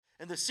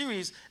And the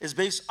series is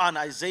based on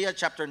Isaiah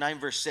chapter 9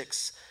 verse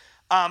 6.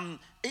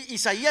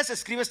 Isaías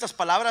escribe estas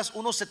palabras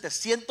unos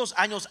 700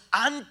 años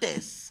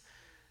antes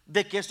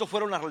de que esto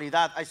fuera una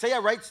realidad. Isaiah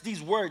writes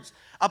these words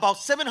about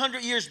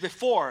 700 years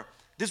before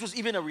this was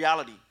even a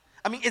reality.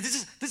 I mean,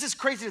 this is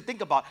crazy to think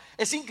about.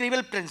 Es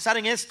increíble pensar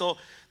en esto,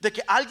 de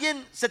que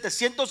alguien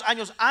 700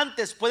 años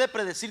antes puede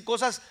predecir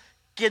cosas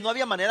que no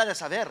había manera de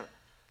saber.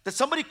 That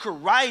somebody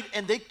could write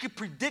and they could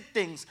predict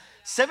things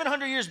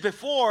 700 years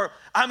before.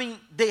 I mean,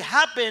 they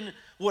happen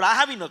without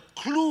having a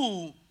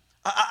clue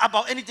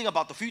about anything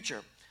about the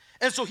future.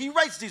 And so he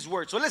writes these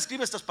words. So él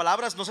escribe estas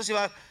palabras. No sé si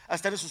va a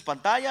estar en sus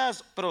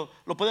pantallas, pero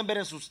lo pueden ver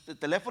en sus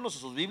teléfonos o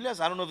sus Biblias.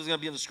 I don't know if it's going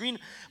to be on the screen.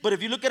 But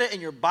if you look at it in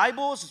your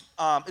Bibles,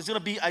 it's going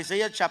to be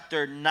Isaiah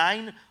chapter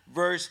 9,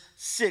 verse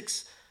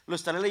 6. Lo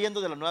estaré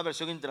leyendo de la Nueva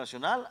Versión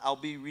Internacional. I'll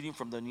be reading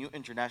from the New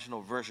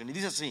International Version. Y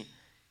dice así,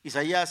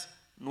 Isaías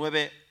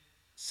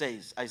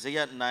 9:6.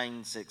 Isaiah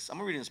 9:6. I'm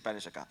going to read in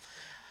Spanish acá.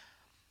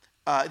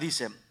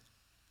 Dice,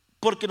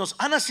 porque nos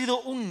ha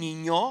nacido un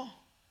niño,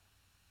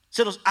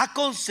 se nos ha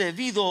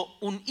concebido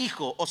un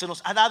hijo, o se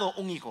nos ha dado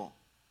un hijo.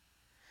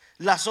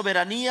 La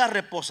soberanía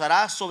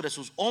reposará sobre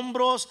sus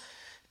hombros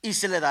y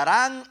se le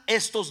darán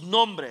estos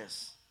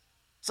nombres.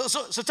 So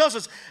it tells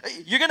us,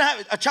 you're going to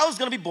have, a child is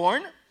going to be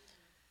born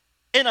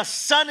and a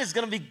son is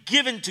going to be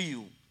given to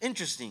you.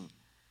 Interesting.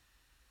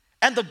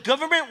 And the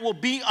government will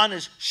be on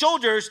his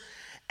shoulders,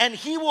 and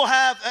he will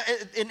have,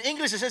 in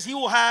English it says he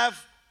will have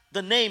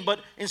the name, but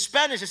in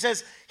Spanish it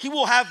says he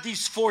will have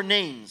these 4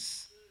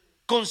 names.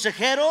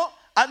 Consejero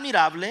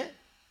admirable,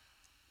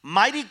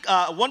 mighty,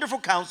 wonderful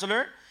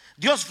counselor,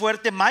 Dios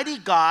fuerte, mighty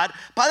God,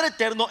 Padre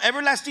eterno,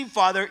 everlasting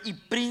Father, y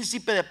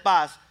príncipe de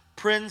paz,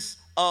 Prince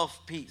of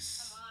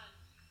Peace.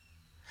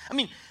 I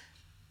mean,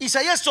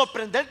 Isaías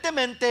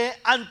sorprendentemente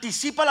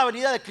anticipa la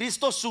venida de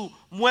Cristo, su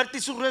muerte y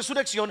su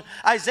resurrección.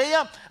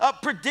 Isaiah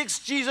predicts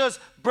Jesus'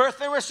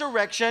 birth and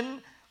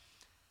resurrection.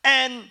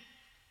 And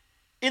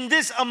in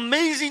this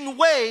amazing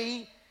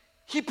way,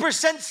 he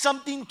presents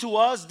something to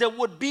us that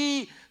would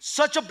be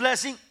such a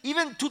blessing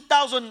even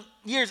 2,000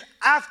 years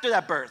after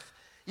that birth.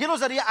 Y él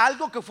nos daría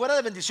algo que fuera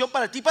de bendición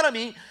para ti y para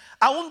mí,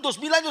 aún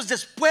 2,000 años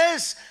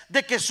después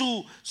de que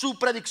su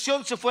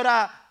predicción se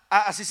fuera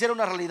a se hiciera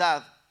una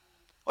realidad.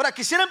 Ahora,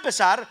 quisiera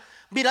empezar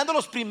mirando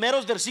los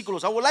primeros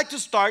versículos. I would like to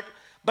start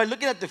by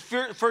looking at the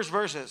first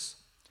verses.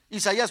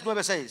 Isaías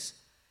 9:6.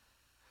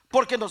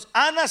 Porque nos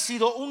ha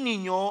nacido un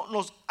niño,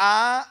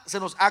 se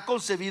nos ha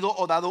concebido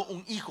o dado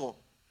un hijo.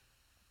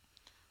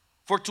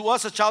 For to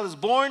us a child is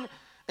born,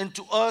 and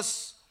to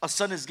us a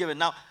son is given.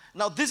 Now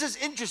this is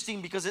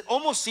interesting because it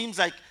almost seems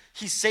like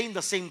he's saying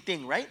the same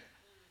thing, right?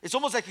 It's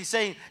almost like he's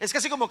saying, es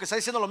casi como que está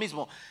diciendo lo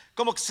mismo.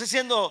 Como que está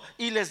diciendo,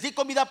 y les di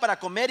comida para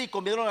comer y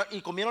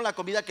comieron la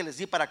comida que les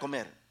di para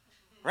comer.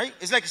 Right?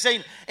 It's like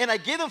saying, and I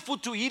gave them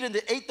food to eat and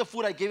they ate the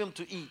food I gave them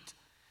to eat.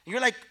 And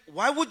you're like,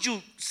 why would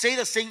you say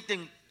the same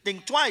thing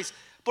twice?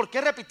 ¿Por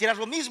qué repetirás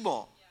lo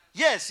mismo?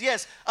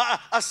 Yes.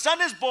 A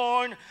son is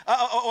born,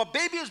 or a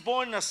baby is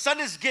born, and a son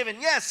is given.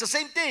 Yes, the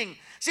same thing.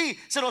 Sí,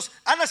 se nos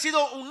ha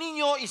nacido un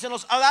niño y se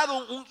nos ha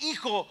dado un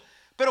hijo.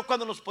 Pero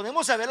cuando nos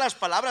ponemos a ver las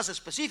palabras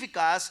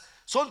específicas,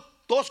 son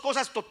dos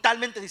cosas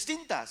totalmente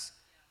distintas.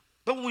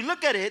 But when we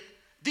look at it,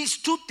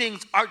 these two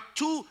things are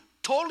two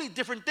totally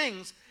different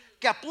things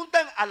que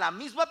apuntan a la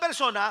misma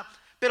persona,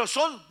 pero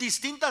son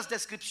distintas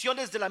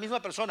descripciones de la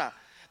misma persona.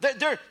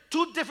 They're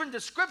two different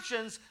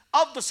descriptions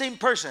of the same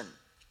person.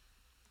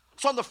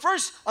 So on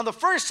the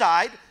first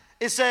side,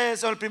 it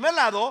says, on el primer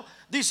lado,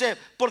 dice,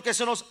 porque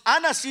se nos ha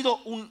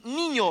nacido un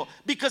niño,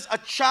 because a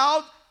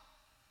child,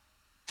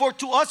 for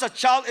to us a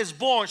child is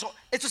born. So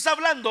esto está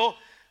hablando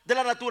de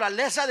la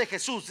naturaleza de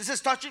Jesús. This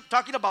is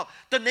talking about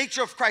the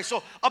nature of Christ.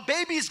 So a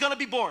baby is going to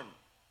be born.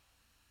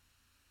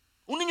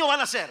 Un niño va a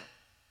nacer.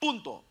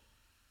 Punto.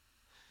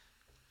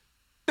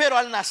 Pero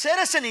al nacer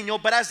ese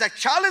niño, but as that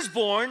child is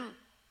born,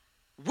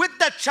 with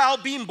that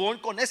child being born,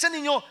 con ese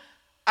niño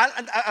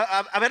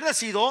haber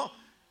nacido,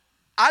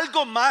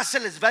 algo más se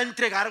les va a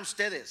entregar a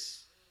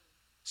ustedes.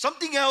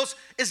 Something else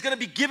is going to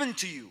be given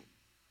to you.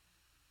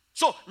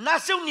 So,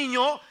 nace un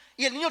niño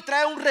y el niño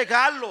trae un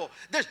regalo.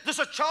 There's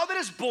a child that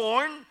is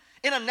born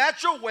in a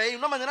natural way,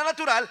 una manera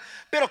natural,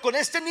 pero con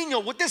este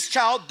niño, with this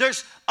child,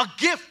 there's a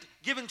gift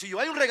given to you.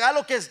 Hay un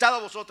regalo que es dado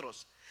a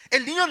vosotros.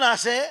 El niño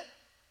nace,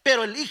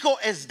 pero el hijo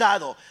es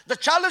dado. The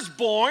child is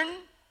born,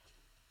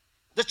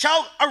 the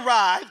child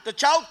arrived, the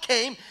child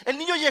came, el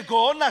niño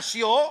llegó,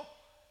 nació,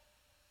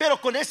 pero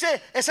con esa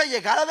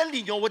llegada del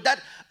niño, with that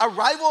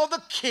arrival of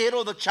the kid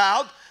or the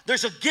child,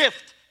 there's a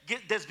gift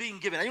that's being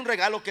given. Hay un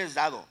regalo que es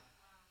dado.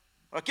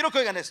 Ahora quiero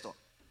que oigan esto.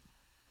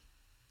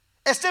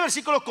 Este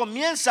versículo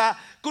comienza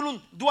con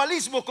un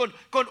dualismo, con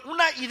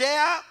una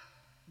idea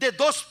de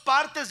dos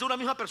partes de una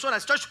misma persona.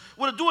 It starts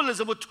with a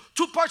dualism, with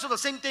two parts of the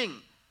same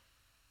thing.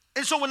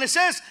 And so when it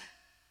says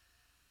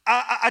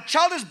a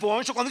child is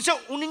born, so cuando dice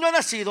un niño ha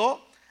nacido,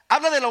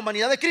 habla de la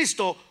humanidad de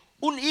Cristo.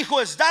 Un hijo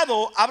es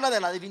dado, habla de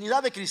la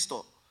divinidad de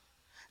Cristo.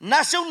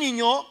 Nace un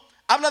niño,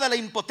 habla de la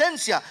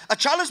impotencia. A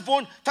child is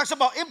born talks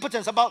about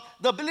impotence, about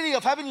the ability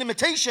of having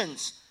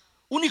limitations.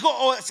 Un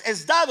hijo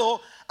es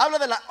dado, habla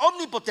de la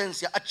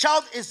omnipotencia. A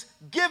child is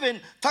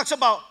given, talks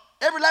about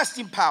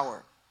everlasting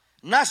power.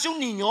 Nace un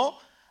niño,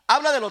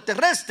 habla de lo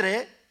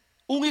terrestre.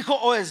 Un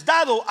hijo es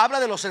dado, habla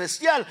de lo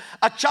celestial.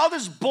 A child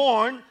is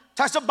born,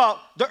 talks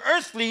about the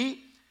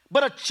earthly,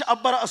 but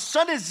a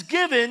son is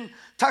given,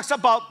 talks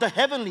about the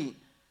heavenly.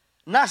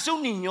 Nace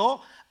un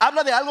niño,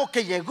 habla de algo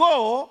que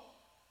llegó,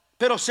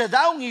 pero se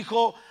da un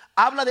hijo,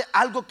 habla de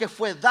algo que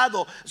fue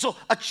dado. So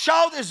a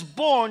child is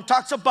born,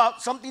 talks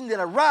about something that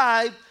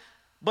arrived,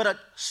 but a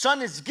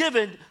son is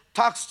given,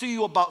 talks to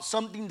you about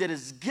something that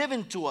is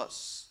given to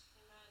us.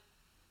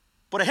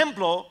 Por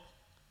ejemplo,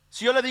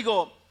 si yo le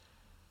digo,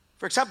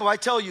 for example, I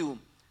tell you,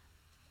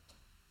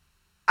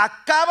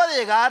 acaba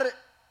de llegar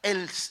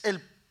el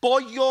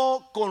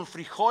pollo con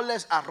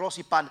frijoles, arroz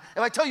y pan.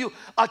 If I tell you,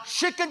 a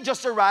chicken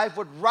just arrived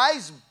with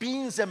rice,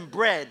 beans, and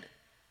bread,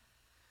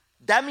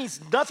 that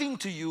means nothing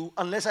to you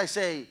unless I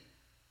say,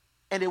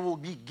 and it will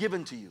be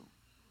given to you.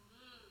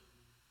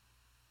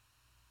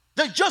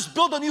 They just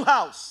built a new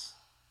house.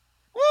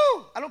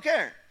 Woo, I don't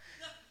care.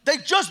 They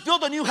just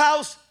built a new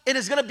house and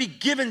it's going to be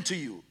given to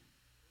you.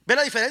 ¿Ve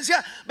la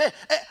diferencia?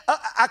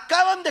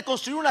 Acaban de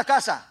construir una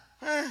casa.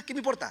 ¿Qué me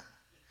importa?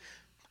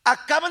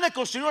 Acaban de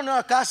construir una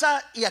nueva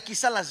casa y aquí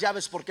están las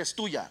llaves porque es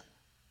tuya.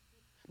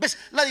 ¿Ves?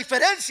 La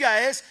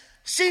diferencia es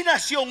si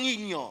nació un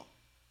niño.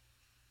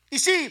 Y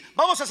sí,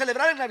 vamos a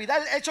celebrar en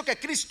Navidad el hecho que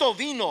Cristo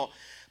vino.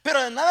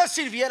 Pero de nada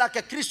sirviera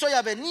que Cristo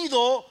haya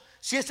venido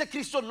si ese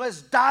Cristo no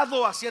es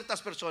dado a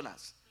ciertas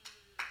personas.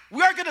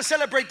 We are going to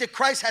celebrate that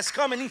Christ has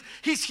come and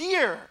he's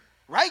here,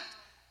 right?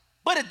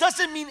 But it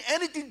doesn't mean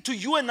anything to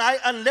you and I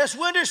unless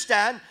we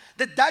understand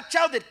that that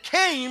child that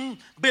came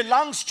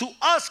belongs to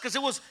us because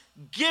it was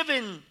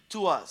given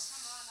to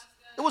us.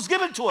 It was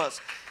given to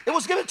us. It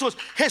was given to us.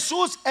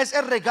 Jesús es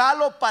el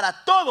regalo para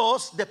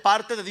todos de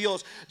parte de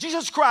Dios.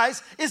 Jesus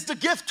Christ is the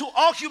gift to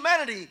all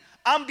humanity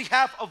on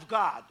behalf of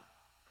God.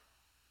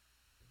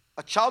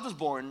 A child is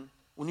born,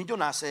 un niño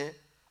nace,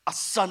 a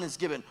son is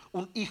given,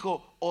 un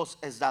hijo os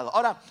es dado.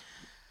 Ahora,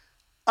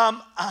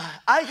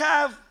 I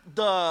have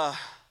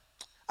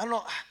I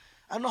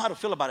don't know how to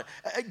feel about it.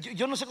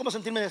 Yo no sé cómo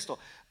sentirme de esto.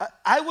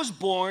 I was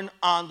born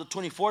on the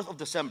 24th of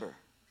December.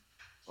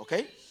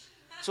 Okay?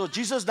 So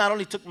Jesus not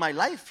only took my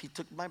life, he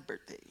took my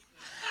birthday.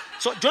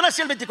 So yo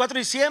nací el 24 de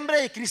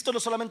diciembre y Cristo no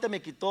solamente me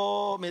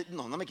quitó,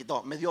 no me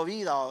quitó, me dio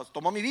vida,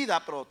 tomó mi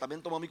vida, pero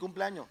también tomó mi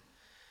cumpleaños.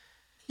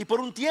 Y por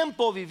un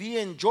tiempo viví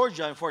en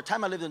Georgia, and for a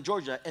time I lived in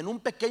Georgia, en un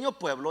pequeño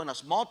pueblo, in a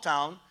small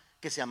town,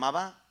 que se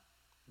llamaba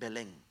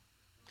Belén.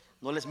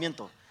 No les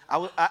miento.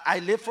 I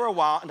lived for a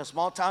while in a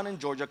small town in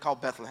Georgia called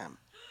Bethlehem.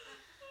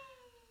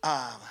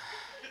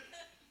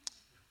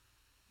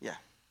 Yeah.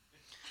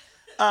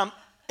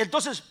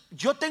 Entonces,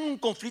 yo tengo un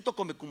conflicto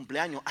con mi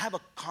cumpleaños. I have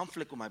a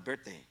conflict with my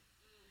birthday.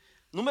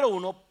 Número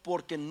uno,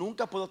 porque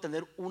nunca puedo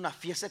tener una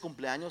fiesta de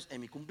cumpleaños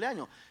en mi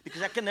cumpleaños.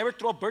 Because I can never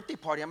throw a birthday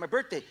party on my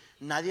birthday.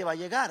 Nadie va a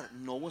llegar.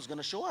 No one's going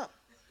to show up.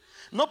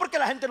 No porque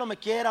la gente no me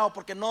quiera o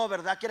porque no,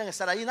 ¿verdad? Quieren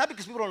estar ahí. Not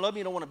because people don't love me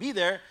and don't want to be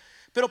there.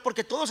 Pero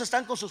porque todos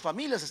están con sus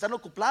familias, están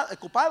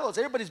ocupados.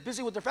 Everybody's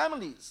busy with their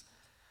families.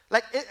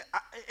 Like,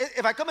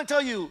 if I come and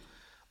tell you,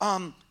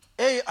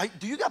 hey,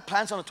 do you got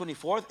plans on the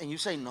 24th? And you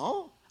say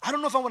no, I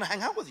don't know if I want to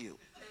hang out with you.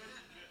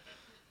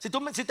 Si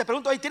te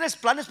pregunto, hey, ¿tienes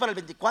planes para el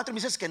 24? Y me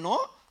dices que no,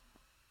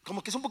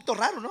 como que es un poquito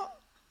raro, ¿no?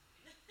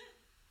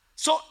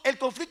 So, el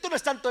conflicto no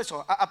es tanto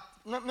eso.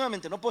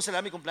 Nuevamente, no puedo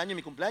celebrar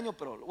mi cumpleaños,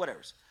 pero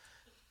whatever.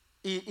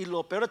 Y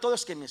lo peor de todo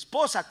es que mi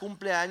esposa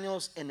cumple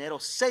años enero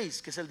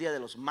 6, que es el día de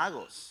los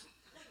magos.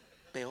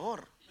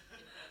 Peor.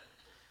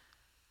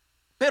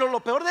 Pero lo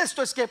peor de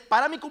esto es que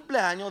para mi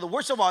cumpleaños, the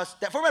worst of all,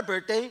 that for my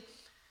birthday,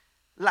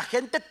 la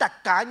gente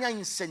tacaña,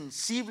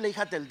 insensible,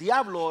 hija del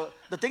diablo,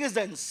 the thing is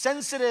the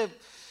insensitive,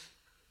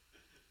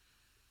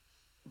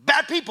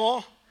 bad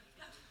people,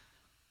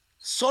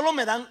 solo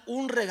me dan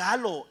un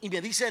regalo y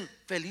me dicen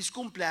feliz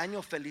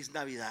cumpleaños, feliz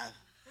Navidad.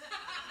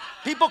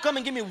 People come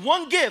and give me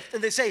one gift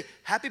and they say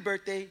happy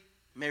birthday,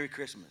 Merry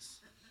Christmas.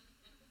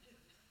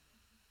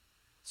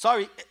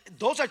 Sorry,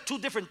 those are two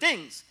different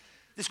things.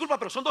 Disculpa,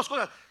 pero son dos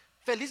cosas.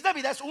 Feliz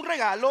Navidad es un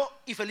regalo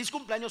y feliz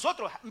cumpleaños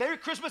otro. Merry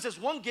Christmas is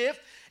one gift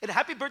and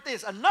happy birthday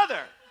is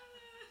another.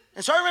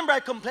 And so I remember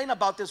I complained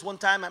about this one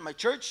time at my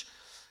church.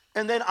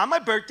 And then on my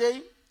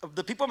birthday,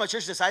 the people at my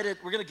church decided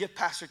we're going to give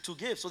Pastor two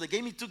gifts. So they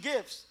gave me two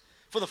gifts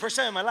for the first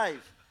time in my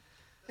life.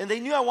 And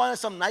they knew I wanted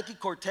some Nike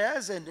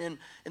Cortez and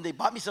they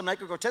bought me some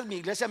Nike Cortez. Mi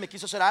iglesia me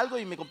quiso hacer algo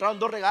y me compraron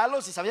dos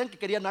regalos y sabían que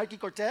quería Nike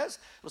Cortez,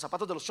 los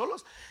zapatos de los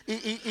cholos.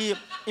 Y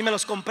me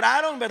los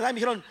compraron, ¿verdad? Y me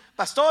dijeron,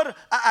 pastor,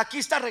 aquí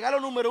está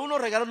regalo número 1,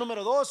 regalo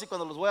número 2. Y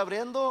cuando los voy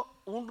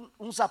abriendo,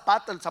 un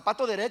zapato, el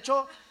zapato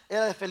derecho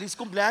era de feliz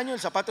cumpleaños,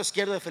 el zapato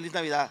izquierdo de feliz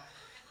Navidad.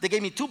 They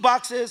gave me two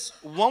boxes,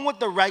 one with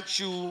the right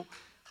shoe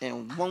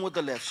and one with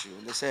the left shoe.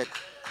 And they said,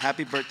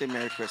 happy birthday,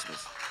 Merry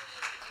Christmas.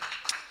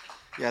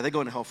 Yeah, they're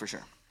going to hell for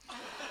sure.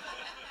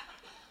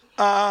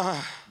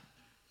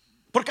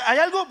 Porque hay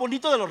algo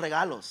bonito de los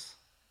regalos.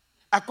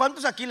 ¿A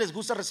cuántos aquí les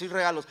gusta recibir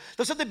regalos?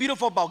 There's something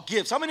beautiful about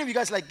gifts. How many of you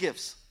guys like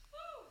gifts?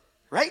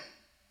 Right?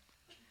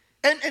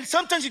 And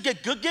sometimes you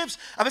get good gifts.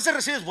 A veces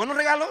recibes buenos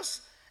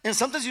regalos. And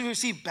sometimes you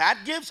receive bad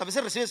gifts. A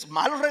veces recibes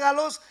malos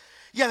regalos.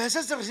 Y a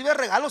veces te recibes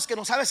regalos que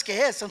no sabes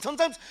qué es. And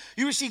sometimes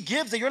you receive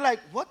gifts that you're like,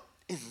 what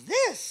is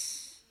this?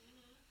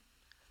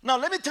 Now,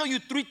 let me tell you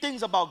 3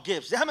 things about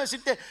gifts. Déjame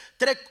decirte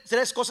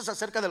tres cosas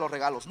acerca de los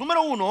regalos.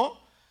 Número 1,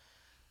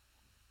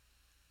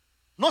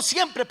 no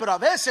siempre, pero a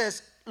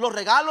veces los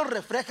regalos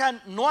reflejan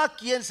no a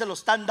quien se lo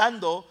están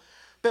dando,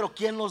 pero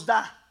quien los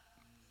da.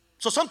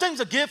 So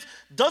sometimes a gift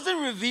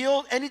doesn't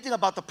reveal anything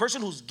about the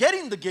person who's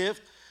getting the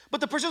gift,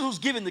 but the person who's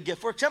giving the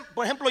gift. Por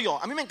ejemplo,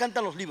 a mí me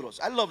encantan los libros.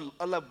 I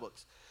love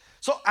books.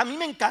 So a mí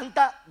me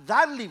encanta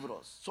dar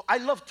libros. So I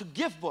love to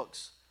give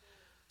books.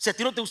 Si a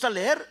ti no te gusta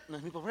leer, no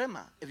es mi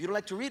problema. If you don't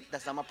like to read,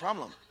 that's not my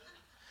problem.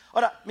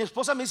 Ahora, mi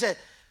esposa me dice,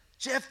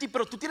 Jefte,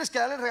 pero tú tienes que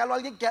darle regalo a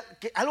alguien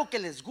que algo que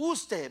les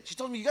guste. She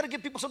told me, you got to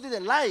give people something they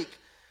like.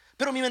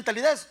 Pero mi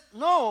mentalidad es,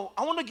 no,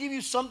 I want to give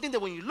you something that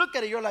when you look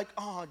at it, you're like,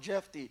 oh,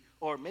 Jefte.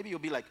 Or maybe you'll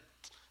be like,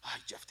 ay,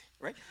 Jefte,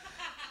 right?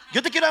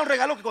 Yo te quiero dar un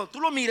regalo que cuando tú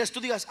lo mires, tú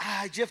digas,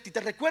 ay, Jefte,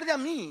 te recuerde a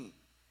mí.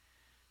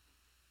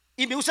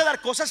 Y me gusta dar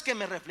cosas que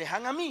me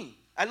reflejan a mí.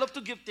 I love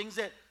to give things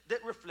that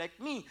reflect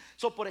me.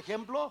 So, por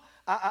ejemplo,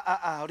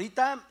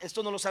 ahorita,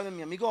 esto no lo sabe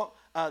mi amigo,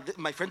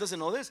 my friend doesn't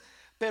know this,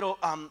 pero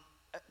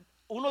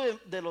uno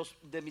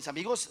de mis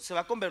amigos se va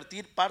a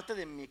convertir parte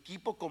de mi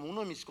equipo como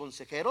uno de mis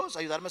consejeros,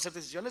 ayudarme a hacer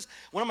decisiones.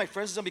 One of my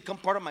friends is going to become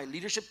part of my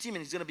leadership team,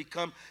 and he's going to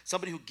become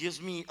somebody who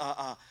gives me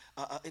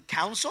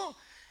counsel.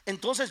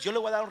 Entonces yo le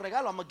voy a dar un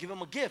regalo. I'm going to give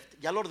him a gift.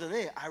 Ya lo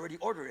ordené. I already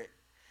ordered it.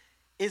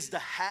 It's the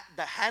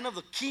hand of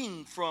the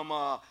king from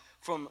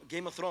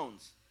Game of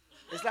Thrones.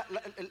 Es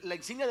la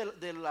insignia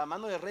de la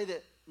mano del rey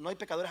de no hay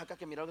pecadores acá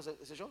que miraron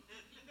ese show.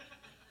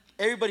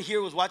 Everybody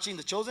here was watching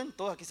The Chosen.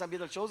 Todos aquí están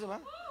viendo El Chosen,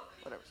 ¿no?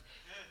 Whatever.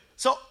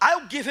 So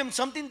I'll give him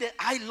something that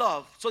I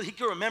love so that he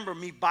can remember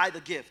me by the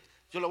gift.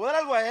 Yo le voy a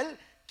dar algo a él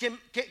que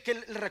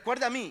le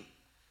recuerde a mí.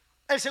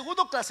 El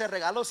segundo clase de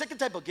regalo, second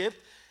type of gift,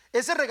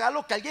 ese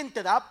regalo que alguien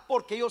te da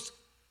porque ellos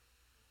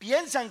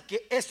piensan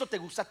que esto te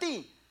gusta a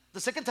ti.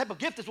 The second type of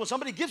gift is when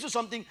somebody gives you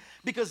something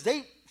because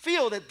they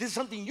feel that this is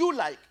something you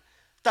like.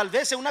 Tal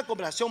vez en una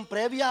conversación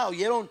previa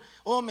oyeron,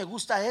 oh, me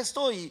gusta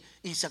esto y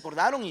se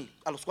acordaron y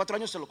a los 4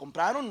 años se lo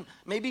compraron.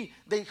 Maybe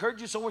they heard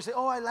you somewhere say,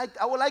 oh, I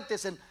would like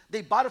this, and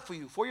they bought it for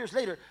you 4 years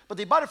later. But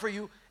they bought it for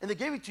you and they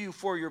gave it to you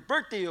for your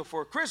birthday or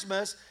for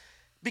Christmas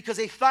because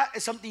they thought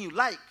it's something you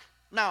like.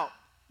 Now,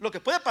 lo que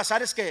puede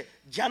pasar es que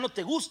ya no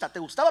te gusta, te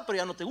gustaba pero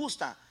ya no te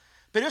gusta.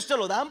 Pero ellos te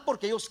lo dan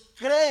porque ellos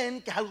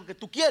creen que es algo que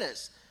tú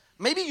quieres.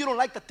 Maybe you don't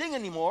like the thing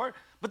anymore,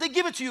 but they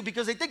give it to you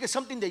because they think it's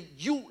something that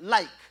you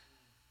like.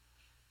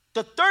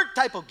 The third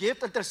type of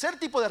gift, el tercer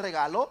tipo de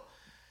regalo,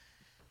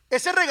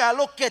 es el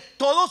regalo que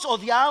todos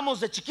odiábamos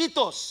de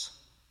chiquitos.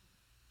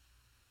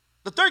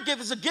 The third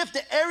gift is a gift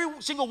that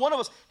every single one of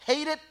us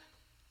hated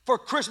for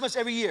Christmas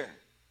every year.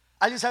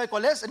 ¿Alguien sabe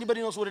cuál es? Anybody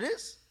knows what it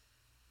is?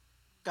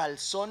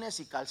 Calzones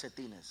y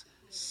calcetines.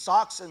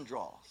 Socks and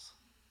drawers.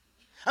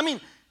 I mean,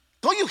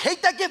 don't you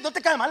hate that gift? ¿No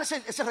te cae mal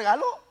ese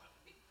regalo?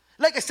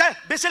 Like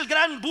ves el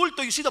gran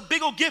bulto, you see the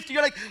big old gift,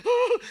 you're like,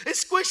 oh,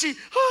 it's squishy,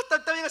 oh,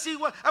 está bien así,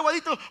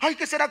 aguadito, ay,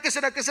 ¿qué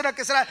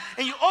será?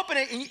 And you open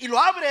it, y lo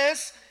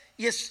abres,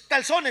 y es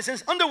calzones,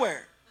 it's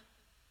underwear.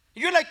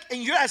 You're like,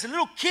 and you're as a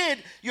little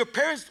kid, your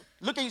parents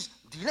look at you,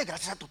 dile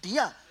gracias a tu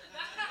tía.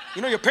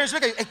 You know, your parents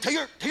look at you, hey, tell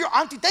your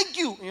auntie thank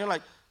you. And you're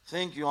like,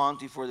 thank you,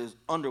 auntie, for this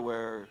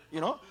underwear,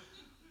 you know.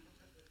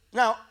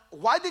 Now,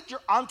 why did your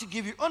auntie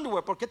give you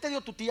underwear? ¿Por qué te dio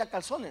tu tía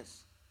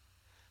calzones?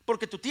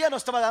 Porque tu tía no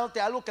estaba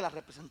dándote algo que la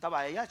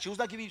representaba a ella. She was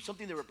not giving you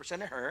something that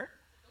represented her.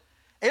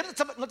 Ella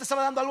no te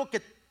estaba dando algo que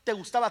te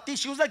gustaba a ti.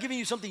 She was not giving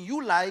you something you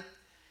liked.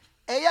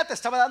 Ella te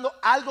estaba dando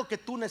algo que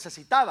tú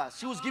necesitabas.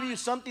 She was giving you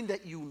something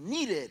that you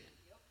needed.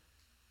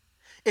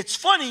 It's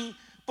funny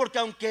porque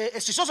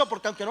es chistoso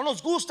porque aunque no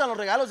nos gustan los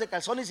regalos de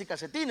calzones y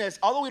calcetines,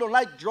 although we don't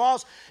like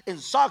drawers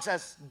and socks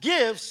as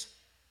gifts,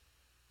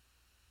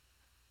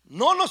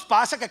 no nos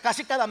pasa que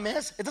casi cada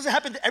mes, it doesn't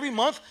happen every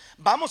month,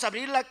 vamos a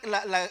abrir la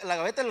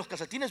gaveta de los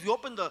calcetines, we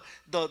open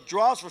the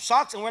drawers for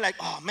socks and we're like,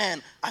 oh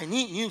man, I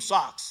need new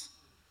socks.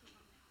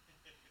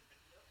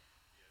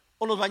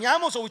 O nos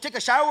bañamos o we take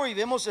a shower y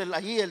vemos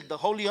the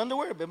holy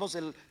underwear, vemos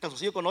el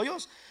calzoncillo con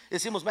hoyos y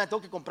decimos, man,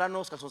 tengo que comprar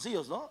nuevos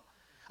calzoncillos, ¿no?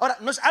 Ahora,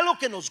 no es algo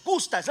que nos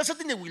gusta, it's not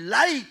something that we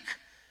like,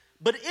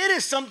 but it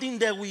is something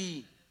that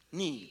we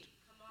need.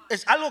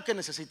 Es algo que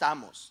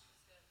necesitamos.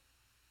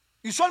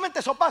 Usualmente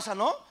eso pasa,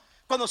 ¿no?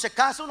 Cuando se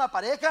casa una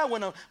pareja,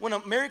 when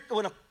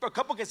a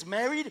couple gets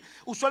married,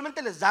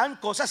 usualmente les dan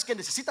cosas que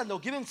necesitan. They'll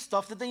give them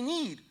stuff that they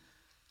need.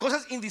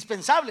 Cosas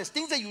indispensables,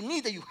 things that you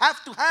need, that you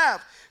have to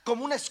have.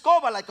 Como una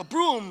escoba, like a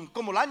broom,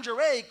 como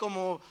lingerie,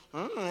 como...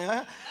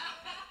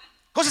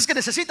 Cosas que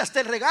necesitas,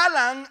 te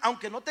regalan,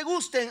 aunque no te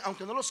gusten,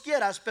 aunque no los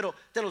quieras, pero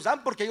te los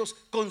dan porque ellos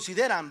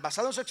consideran,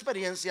 basado en su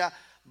experiencia,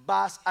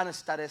 vas a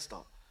necesitar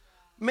esto.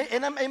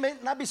 It may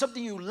not be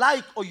something you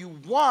like or you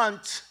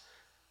want,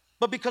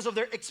 but because of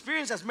their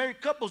experience as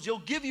married couples, they'll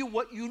give you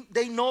what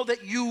they know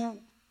that you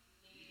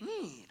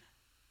need.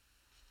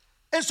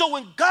 And so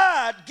when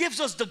God gives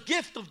us the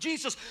gift of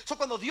Jesus, so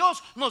cuando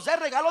Dios nos da el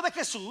regalo de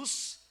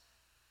Jesús,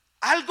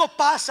 algo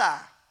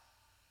pasa.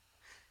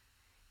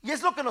 Y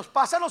es lo que nos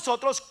pasa a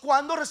nosotros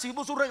cuando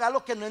recibimos un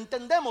regalo que no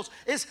entendemos.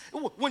 Es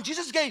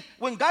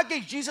when God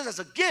gave Jesus as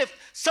a gift,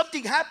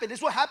 something happened.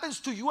 It's what happens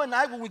to you and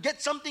I when we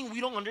get something we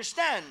don't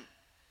understand.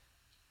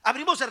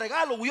 Abrimos el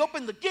regalo, we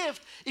open the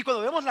gift, y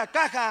cuando vemos la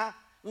caja,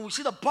 when we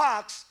see the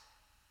box,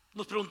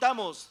 nos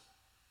preguntamos,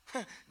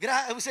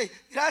 we say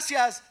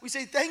gracias, we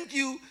say thank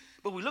you,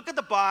 but we look at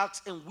the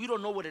box and we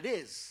don't know what it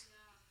is.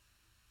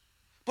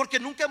 Porque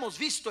nunca hemos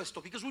visto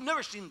esto, because we've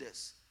never seen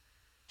this.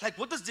 Like,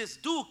 what does this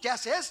do? ¿Qué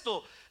hace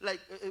esto? Like,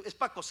 es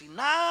para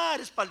cocinar,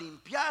 es para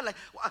limpiar. Like,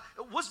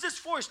 what's this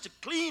for? It's to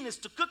clean, it's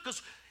to cook.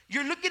 Because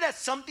you're looking at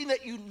something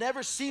that you've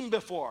never seen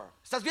before.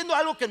 Estás viendo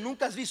algo que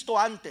nunca has visto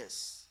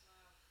antes.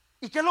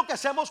 ¿Y qué es lo que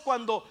hacemos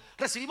cuando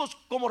recibimos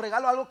como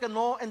regalo algo que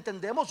no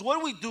entendemos? What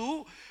do we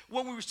do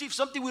when we receive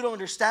something we don't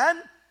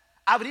understand?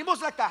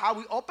 Abrimos la caja,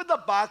 we open the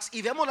box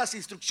y vemos las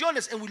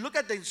instrucciones, and we look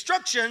at the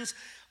instructions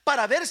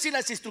para ver si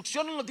las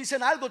instrucciones nos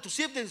dicen algo, to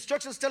see if the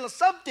instructions tell us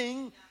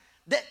something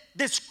that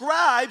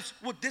describes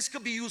what this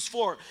could be used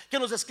for, que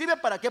nos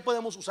describe para qué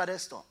podemos usar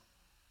esto.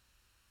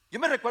 Yo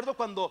me recuerdo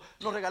cuando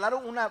nos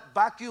regalaron una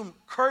vacuum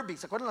Kirby.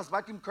 ¿Se acuerdan las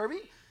vacuum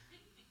Kirby?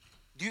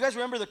 Do you guys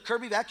remember the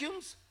Kirby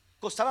vacuums?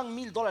 Costaban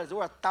 $1,000. They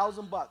were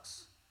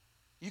 $1,000.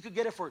 You could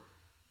get it for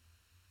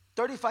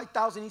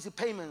 35,000 easy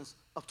payments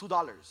of $2.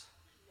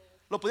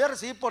 Lo podía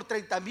recibir por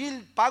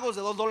 30,000 pagos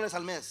de $2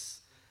 al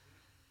mes.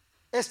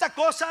 Esta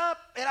cosa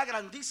era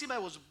grandísima.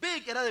 It was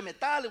big. Era de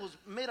metal. It was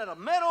made out of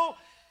metal.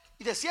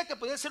 Y decía que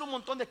podía hacer un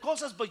montón de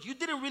cosas, but you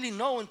didn't really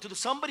know until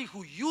somebody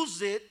who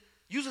uses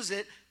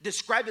it,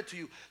 describe it to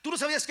you. Tú no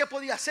sabías qué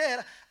podía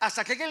hacer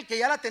hasta que el que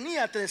ya la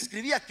tenía te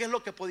describía qué es lo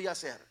que podía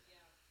hacer.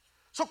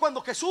 So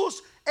cuando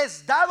Jesús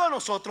es dado a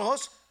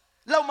nosotros,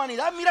 la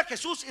humanidad mira a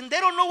Jesús and they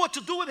don't know what to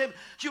do with him.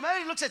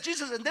 Humanity looks at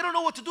Jesus and they don't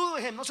know what to do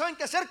with him. No saben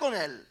qué hacer con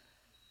él.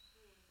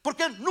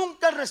 Porque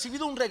nunca han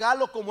recibido un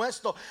regalo como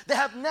esto. They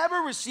have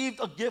never received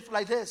a gift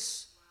like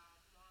this.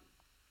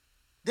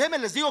 Déjenme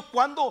les digo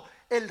cuando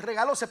el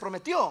regalo se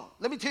prometió.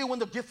 Let me tell you when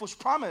the gift was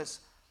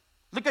promised.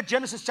 Look at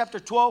Genesis chapter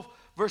 12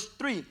 verse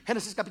 3.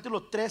 Génesis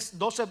capítulo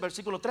 12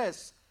 versículo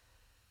 3.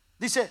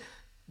 Dice,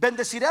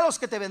 bendeciré a los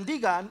que te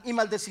bendigan y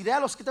maldeciré a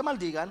los que te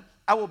maldigan.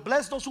 I will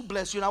bless those who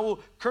bless you and I will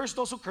curse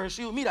those who curse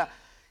you. Mira,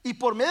 y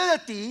por medio de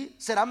ti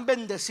serán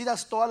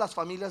bendecidas todas las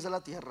familias de la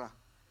tierra.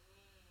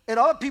 And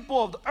all the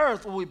people of the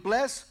earth will be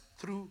blessed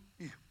through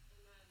you.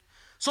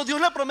 So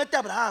Dios le promete a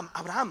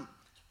Abraham,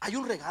 hay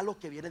un regalo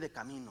que viene de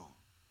camino.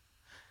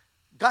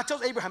 God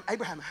tells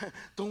Abraham,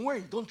 don't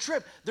worry, don't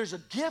trip. There's a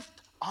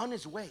gift on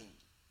its way.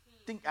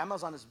 I think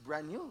Amazon is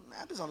brand new.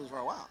 Amazon is for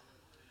a while.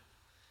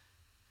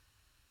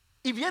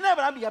 Y viene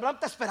Abraham y Abraham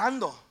está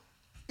esperando.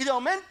 Y de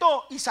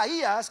momento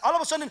Isaías, all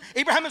of a sudden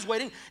Abraham is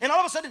waiting, and all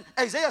of a sudden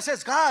Isaiah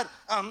says, God,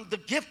 the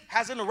gift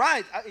hasn't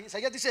arrived.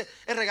 Isaías dice,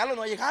 el regalo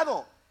no ha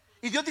llegado.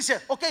 Y Dios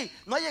dice, okay,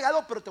 no ha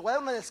llegado, pero te voy a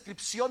dar una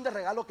descripción del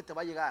regalo que te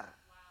va a llegar.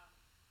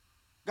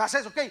 God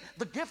says, okay,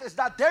 the gift is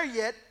not there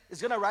yet.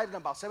 It's going to arrive in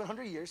about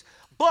 700 years.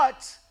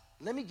 But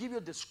let me give you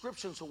a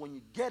description so when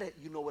you get it,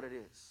 you know what it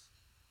is.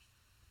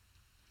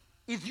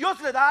 Y Dios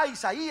le da a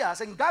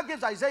Isaías, and God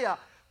gives Isaiah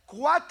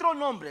 4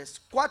 nombres,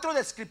 4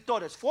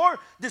 descriptores, 4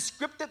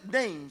 descriptive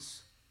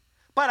names,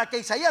 para que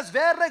Isaías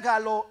vea el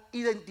regalo,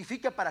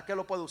 identifique para qué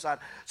lo puede usar.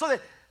 So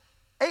that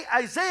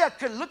Isaiah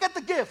can look at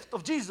the gift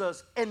of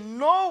Jesus and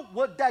know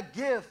what that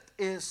gift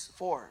is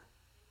for.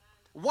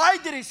 Why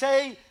did he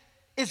say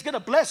it's going to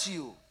bless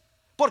you?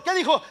 ¿Por qué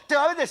dijo, te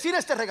va a bendecir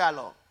este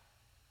regalo?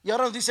 Y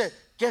ahora nos dice,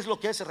 ¿qué es lo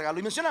que es el regalo?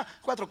 Y menciona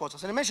 4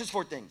 cosas. And it mentions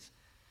 4 things.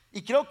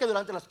 Y creo que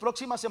durante las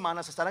próximas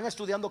semanas estarán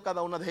estudiando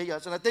cada una de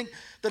ellas. And I think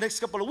the next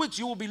couple of weeks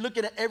you will be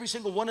looking at every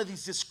single one of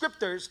these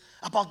descriptors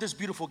about this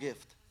beautiful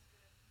gift.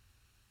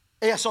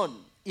 Ellas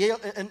son,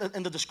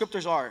 and the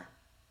descriptors are,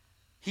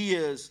 he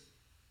is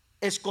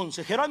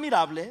consejero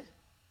admirable,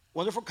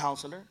 wonderful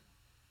counselor,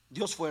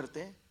 Dios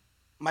fuerte,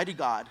 mighty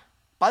God,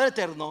 Padre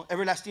eterno,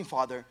 everlasting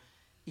Father,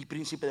 y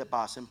príncipe de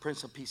paz, and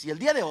Prince of Peace. Y el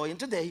día de hoy, and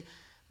today,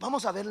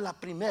 vamos a ver el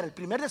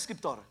primer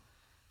descriptor.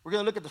 We're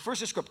going to look at the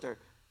first descriptor.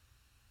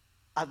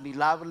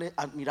 Admirable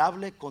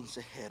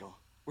consejero.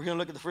 We're going to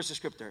look at the first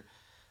descriptor.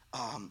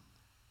 I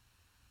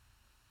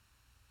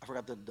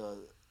forgot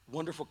the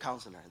wonderful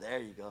counselor. There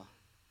you go.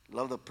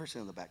 Love the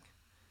person in the back.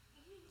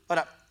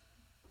 Ahora,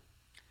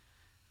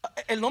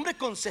 el nombre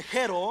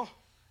consejero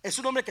es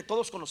un nombre que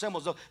todos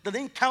conocemos. The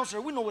name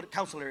counselor, we know what a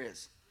counselor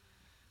is.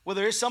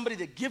 Whether it's somebody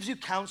that gives you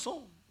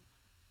counsel,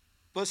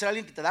 puede ser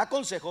alguien que te da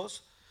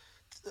consejos.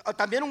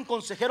 También un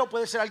consejero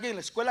puede ser alguien en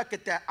la escuela que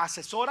te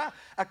asesora.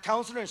 A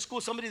counselor in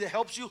school, somebody that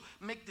helps you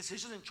make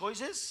decisions and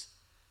choices.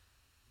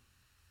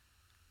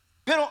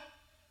 Pero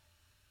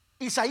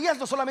Isaías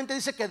no solamente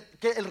dice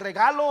que el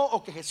regalo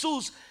o que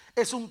Jesús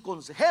es un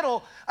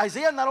consejero.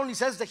 Isaiah not only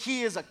says that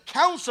he is a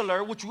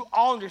counselor, which we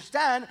all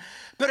understand,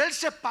 pero él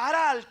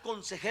separa al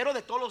consejero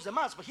de todos los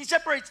demás. But he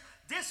separates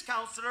this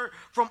counselor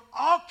from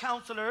all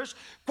counselors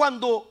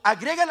cuando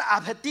agrega el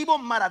adjetivo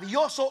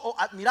maravilloso o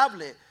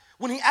admirable.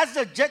 when he adds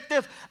the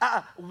adjective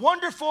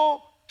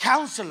wonderful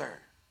counselor.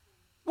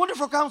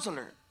 Wonderful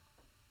counselor.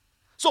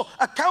 So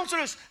a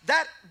counselor is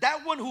that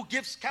one who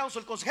gives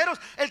counsel. El consejero es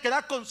el que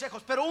da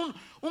consejos. Pero un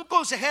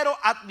consejero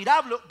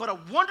admirable, but a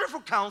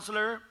wonderful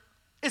counselor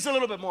is a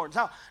little bit more.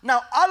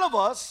 Now all of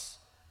us,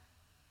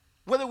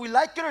 whether we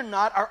like it or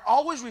not, are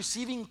always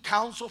receiving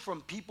counsel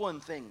from people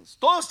and things.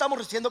 Todos estamos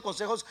recibiendo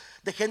consejos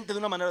de gente de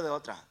una manera o de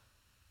otra.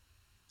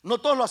 No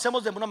todos lo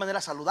hacemos de una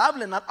manera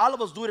saludable. Not all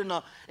of us do it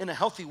in a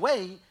healthy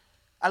way.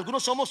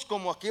 Algunos somos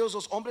como aquellos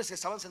dos hombres que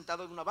estaban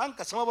sentados en una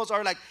banca. Some of us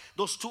are like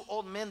those two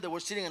old men that were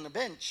sitting on the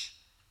bench.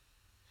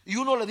 Y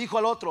uno le dijo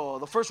al otro,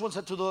 the first one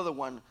said to the other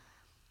one,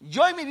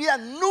 yo en mi vida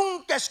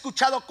nunca he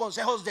escuchado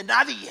consejos de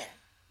nadie.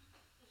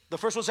 The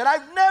first one said,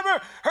 I've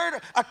never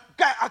heard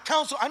a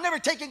counsel, I've never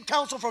taken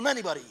counsel from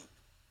anybody.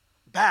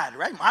 Bad,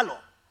 right? Malo.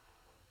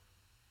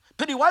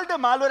 Pero igual de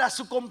malo era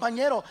su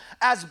compañero.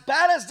 As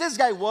bad as this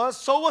guy was,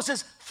 so was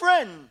his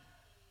friend.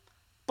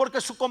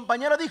 Porque su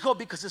compañero dijo,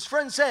 because his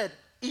friend said,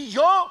 y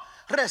yo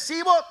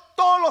recibo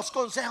todos los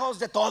consejos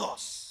de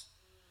todos.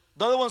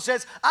 The other one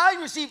says, I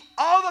receive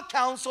all the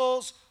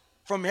counsels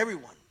from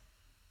everyone.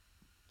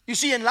 You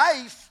see, in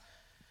life,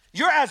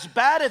 you're as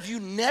bad if you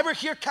never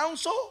hear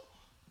counsel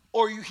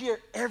or you hear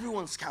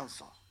everyone's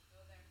counsel.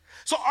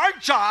 So our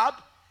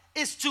job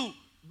is to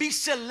be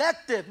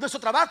selective. Nuestro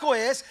trabajo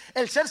es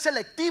el ser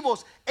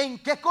selectivos en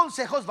qué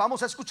consejos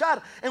vamos a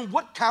escuchar. And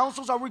what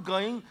counsels are we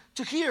going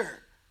to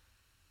hear?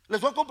 Les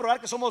voy a comprobar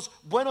que somos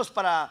buenos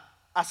para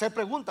hacer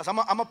preguntas.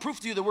 I'm a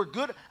proof to you that we're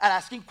good at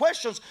asking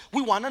questions.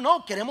 We want to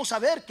know, queremos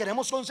saber,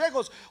 queremos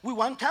consejos. We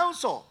want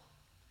counsel.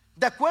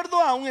 De acuerdo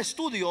a un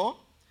estudio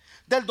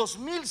del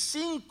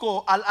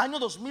 2005 al año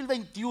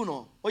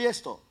 2021, oye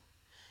esto,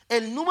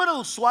 el número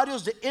de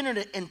usuarios de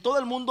internet en todo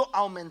el mundo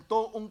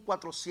aumentó un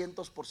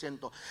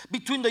 400%.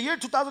 Between the year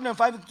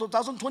 2005 and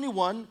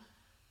 2021,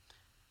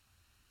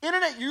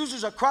 internet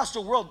users across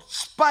the world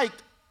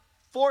spiked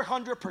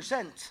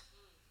 400%.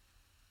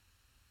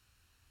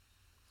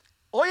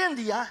 Hoy en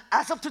día,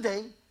 as of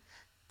today,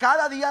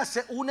 cada día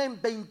se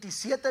unen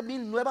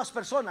 27,000 nuevas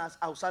personas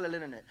a usar el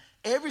internet.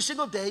 Every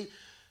single day,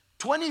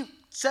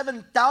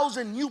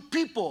 27,000 new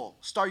people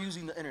start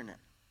using the internet.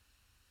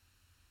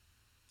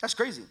 That's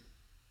crazy.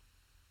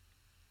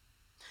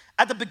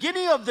 At the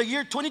beginning of the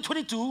year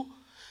 2022,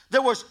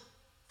 there was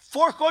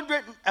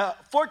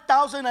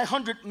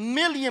 4,900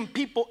 million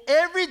people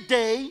every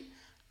day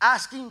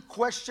asking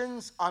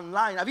questions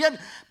online. Habían,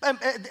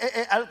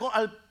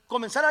 al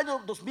comenzar el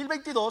año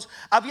 2022,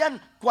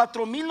 habían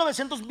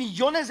 4,900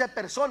 millones de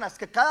personas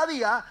que cada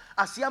día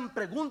hacían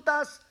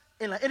preguntas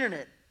en la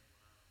internet.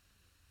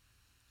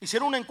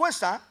 Hicieron una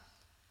encuesta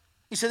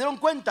y se dieron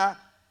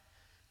cuenta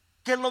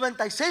que el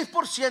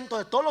 96%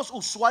 de todos los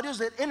usuarios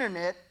del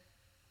internet,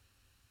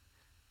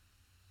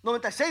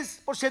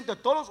 96% de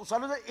todos los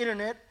usuarios de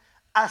internet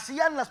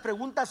hacían las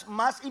preguntas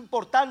más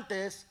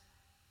importantes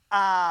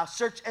a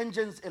search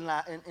engines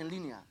en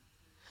línea.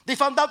 They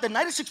found out that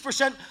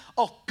 96%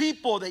 of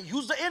people that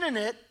use the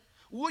internet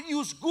would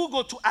use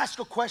Google to ask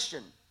a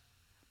question.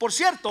 Por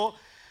cierto,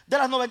 de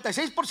las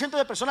 96%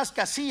 de personas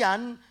que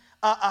hacían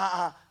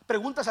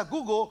preguntas a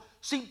Google,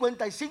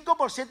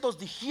 55%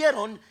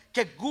 dijeron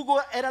que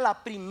Google era la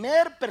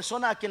primera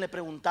persona a quien le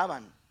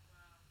preguntaban.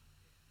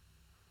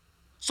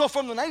 So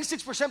from the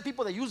 96%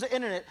 people that use the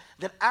internet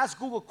that ask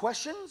Google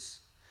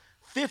questions,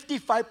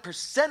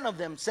 55% of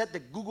them said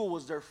that Google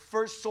was their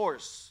first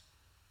source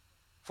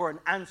for an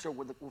answer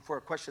for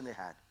a question they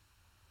had.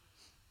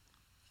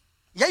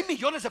 Y hay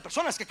millones de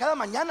personas que cada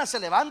mañana se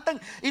levantan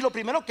y lo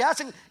primero que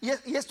hacen,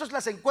 y esto es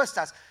las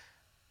encuestas,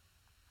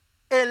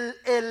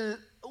 el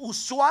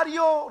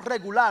usuario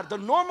regular, the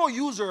normal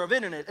user of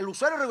internet, el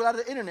usuario regular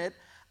de internet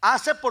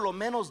hace por lo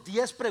menos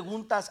 10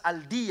 preguntas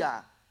al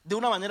día de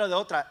una manera o de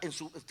otra en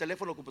su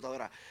teléfono o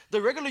computadora.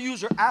 The regular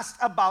user asks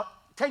about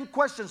 10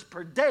 questions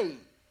per day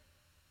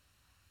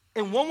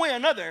in one way or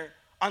another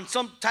on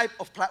some type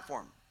of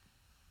platform.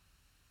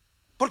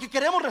 Porque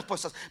queremos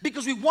respuestas,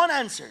 because we want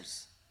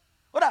answers.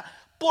 Ahora,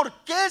 ¿por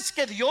qué es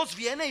que Dios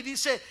viene y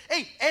dice,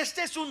 hey, este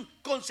es un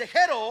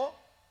consejero,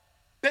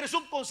 pero es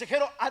un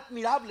consejero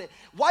admirable?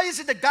 Why is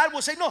it that God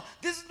will say, no,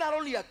 this is not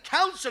only a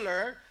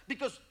counselor,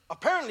 because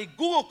apparently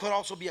Google could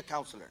also be a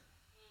counselor.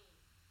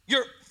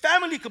 Your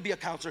family could be a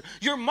counselor.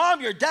 Your mom,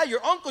 your dad,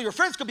 your uncle, your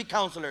friends could be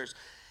counselors.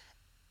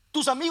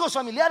 Tus amigos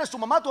familiares, tu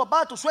mamá, tu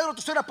papá, tu suegro,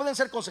 tu suegra pueden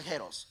ser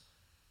consejeros.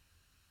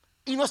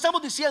 Y no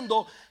estamos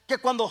diciendo que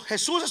cuando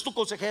Jesús es tu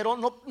consejero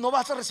no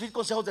vas a recibir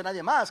consejos de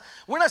nadie más.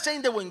 We're not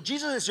saying that when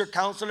Jesus is your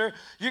counselor,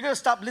 you're going to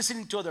stop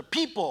listening to other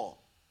people.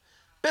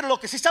 Pero lo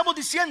que sí estamos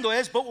diciendo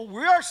es, but what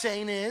we are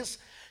saying is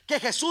que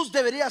Jesús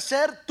debería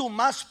ser tu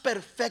más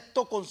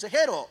perfecto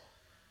consejero.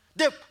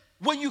 That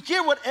when you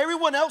hear what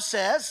everyone else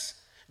says,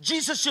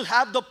 Jesus should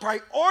have the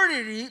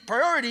priority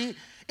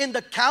in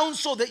the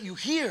counsel that you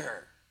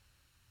hear.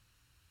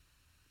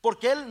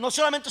 Porque él no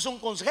solamente es un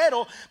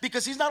consejero,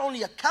 because he's not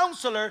only a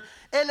counselor,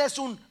 él es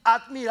un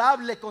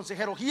admirable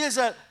consejero. He is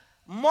a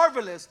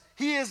marvelous,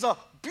 he is a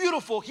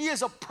beautiful, he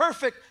is a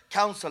perfect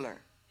counselor.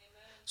 Amen.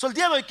 So el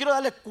día de hoy quiero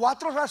darle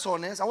 4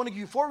 razones. I want to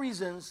give you 4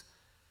 reasons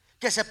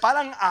que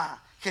separan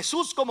a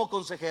Jesús como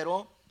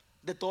consejero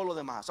de todo lo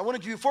demás. I want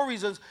to give you 4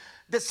 reasons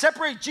that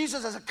separate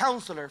Jesus as a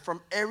counselor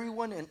from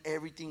everyone and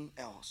everything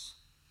else.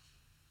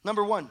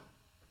 Number 1.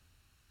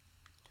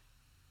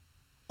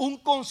 Un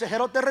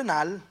consejero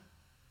terrenal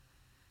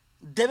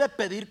debe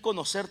pedir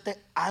conocerte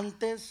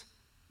antes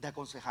de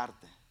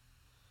aconsejarte.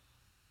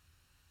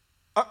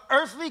 An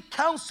earthly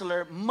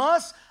counselor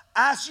must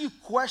ask you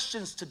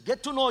questions to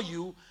get to know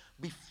you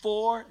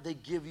before they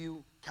give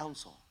you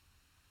counsel.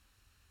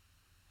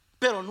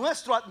 Pero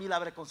nuestro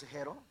admirable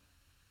consejero,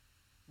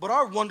 but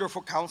our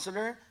wonderful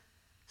counselor,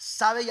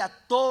 sabe ya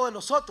todo de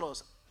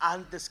nosotros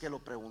antes que lo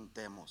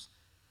preguntemos.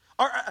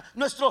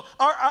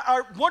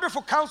 Our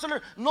wonderful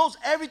counselor knows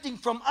everything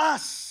from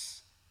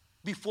us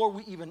before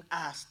we even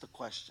ask the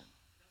question.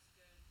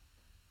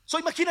 So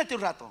imagínate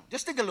un rato,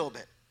 just think a little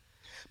bit.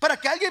 Para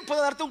que alguien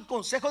pueda darte un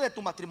consejo de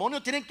tu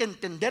matrimonio, tienen que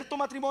entender tu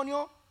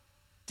matrimonio,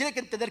 tienen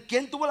que entender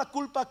quién tuvo la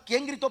culpa,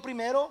 quién gritó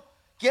primero,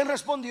 quién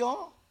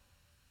respondió.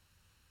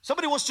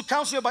 Somebody wants to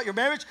counsel you about your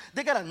marriage,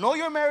 they got to know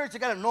your marriage, they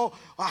got to know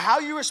how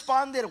you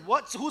responded,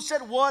 who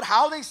said what,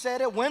 how they said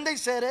it, when they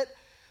said it,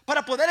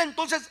 para poder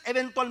entonces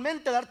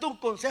eventualmente darte un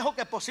consejo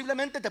que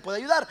posiblemente te pueda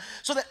ayudar.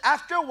 So that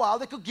after a while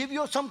they could give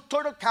you some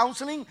sort of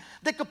counseling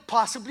that could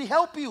possibly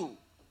help you.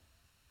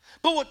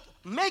 But what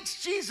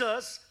makes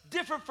Jesus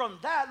different from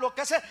that, lo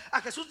que hace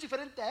a Jesús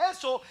diferente a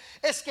eso,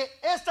 es que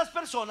estas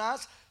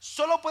personas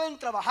solo pueden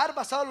trabajar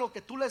basado en lo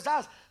que tú les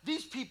das.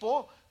 These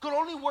people could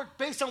only work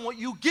based on what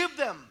you give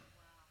them.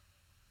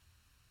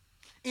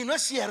 Y no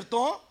es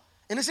cierto,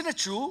 and isn't it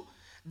true,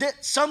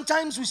 that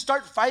sometimes we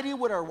start fighting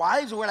with our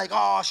wives and we're like,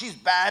 oh, she's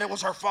bad, it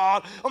was her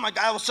fault, oh my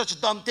God, it was such a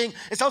dumb thing.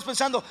 Estamos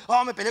pensando,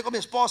 oh, me peleé con mi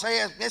esposa,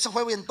 eso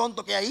fue bien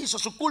tonto que ella hizo,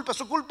 su culpa.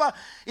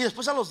 Y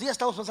después a los días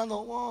estamos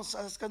pensando, oh,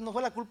 sabes que no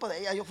fue la culpa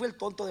de ella, yo fui el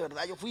tonto de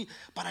verdad,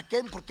 ¿para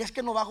qué? ¿Por qué es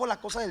que no bajo la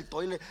cosa del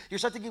toilet? You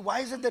start thinking,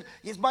 why isn't it,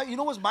 you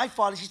know it's my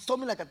fault, she's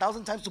told me like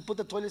 1,000 times to put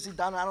the toilet seat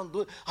down and I don't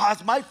do it,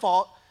 it's my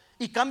fault.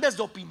 Y cambias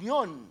de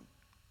opinión.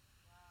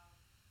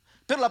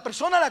 Pero la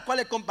persona a la cual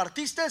le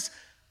compartiste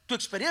tu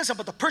experiencia,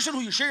 but the person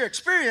who you share your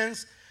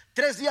experience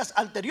 3 días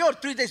anterior,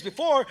 3 days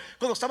before,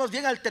 cuando estabas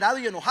bien alterado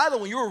y enojado,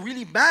 when you were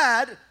really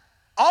mad,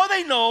 all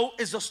they know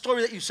is the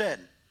story that you said.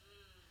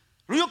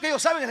 Lo único que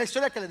ellos saben es la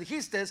historia que le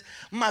dijiste,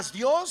 mas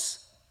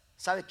Dios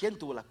sabe quién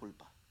tuvo la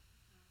culpa.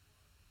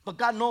 But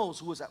God knows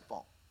who was at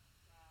fault.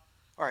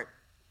 All right,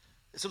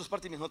 eso no es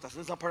parte de mis notas,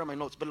 it's not part of my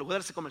notes, but lo voy a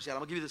dar ese comercial. I'm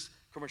going to give you this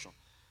commercial.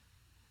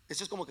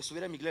 Esto es como que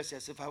estuviera en mi iglesia,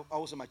 as if I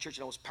was in my church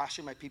and I was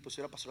pastoring my people,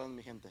 estuviera pastorando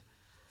mi gente.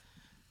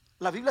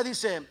 La Biblia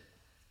dice,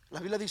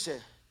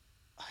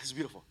 it's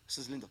beautiful,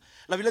 esto es lindo.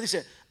 La Biblia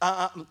dice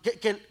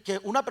que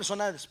una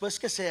persona después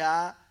que se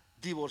ha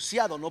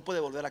divorciado no puede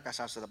volver a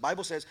casarse. The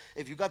Bible says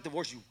if you got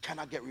divorced, you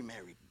cannot get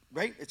remarried,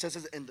 right? It says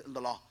it in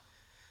the law.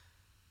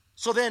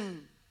 So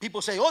then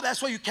people say, oh,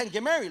 that's why you can't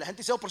get married. La gente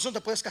dice, oh, por eso no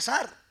te puedes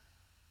casar.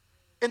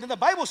 And then the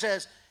Bible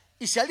says,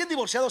 y si alguien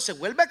divorciado se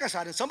vuelve a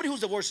casar, and somebody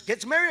who's divorced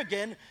gets married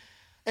again,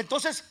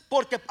 entonces,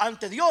 porque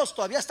ante Dios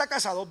todavía está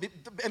casado,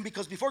 and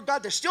because before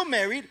God they're still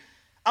married,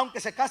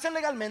 aunque se casen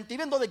legalmente,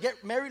 even though they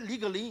get married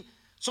legally,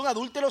 son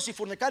adúlteros y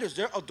fornicarios.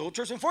 They're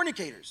adulterers and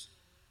fornicators.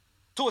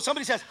 So when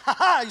somebody says,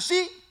 haha,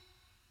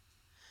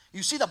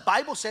 you see the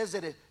Bible says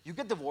that if you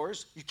get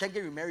divorced, you can't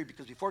get remarried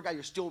because before God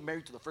you're still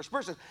married to the first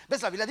person.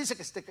 ¿Ves? La Biblia dice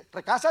que si te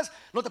recasas,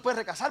 no te puedes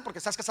recasar porque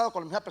estás casado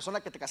con la misma persona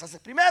que te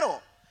casaste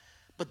primero.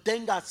 But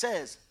then God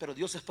says, pero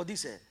Dios después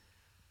dice,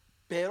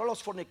 pero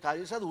los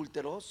fornicarios y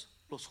adúlteros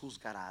los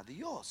juzgará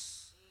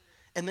Dios.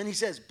 And then he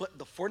says, but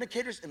the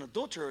fornicators and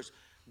adulterers,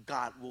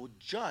 God will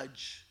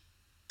judge.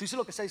 ¿Tú dices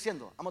lo que está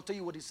diciendo? I'm going to tell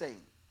you what he's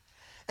saying.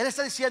 Él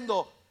está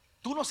diciendo,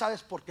 tú no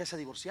sabes por qué se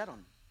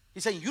divorciaron.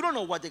 He's saying, you don't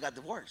know why they got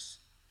divorced.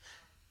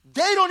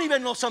 They don't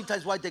even know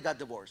sometimes why they got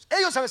divorced.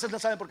 Ellos a veces no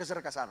saben por qué se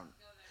recasaron.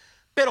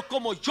 Pero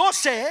como yo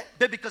sé,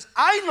 because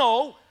I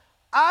know,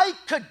 I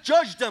could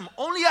judge them.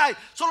 Only I.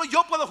 Solo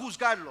yo puedo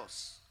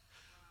juzgarlos.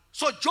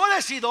 So yo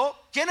decido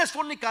quién es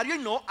fornicario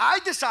y no. I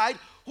decide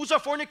who's a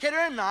fornicator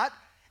and not.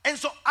 And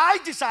so I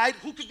decide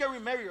who can get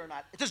remarried or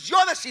not. Entonces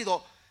yo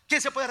decido quién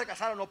se puede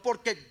recasar o no,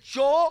 porque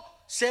yo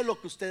sé lo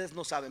que ustedes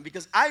no saben,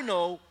 because I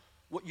know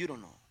what you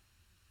don't know.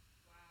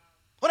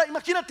 Ahora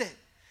imagínate,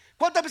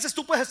 ¿cuántas veces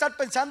tú puedes estar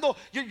pensando,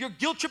 you're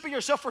guilt tripping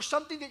yourself for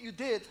something that you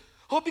did?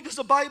 Oh, because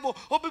of the Bible,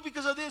 oh,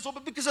 because of this, oh,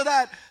 because of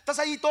that. Estás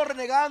ahí todo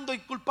renegando y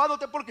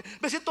culpándote porque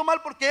me siento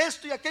mal porque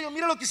esto y aquello.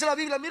 Mira lo que dice la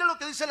Biblia, mira lo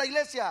que dice la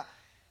iglesia.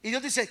 Y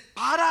Dios dice,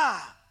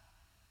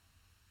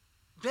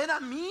 ven a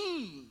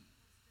mí.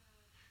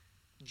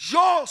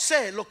 Yo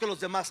sé lo que los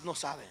demás no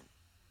saben.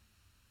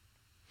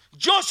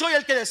 Yo soy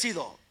el que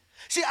decido.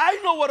 See, I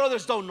know what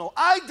others don't know.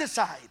 I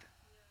decide.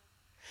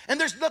 And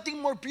there's nothing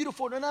more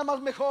beautiful, no hay nada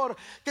más mejor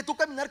que tú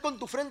caminar con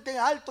tu frente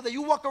alto, that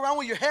you walk around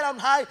with your head on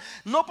high,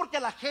 no porque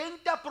la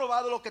gente ha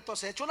aprobado lo que tú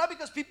has hecho, not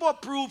because people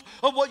approve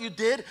of what you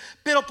did,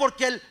 pero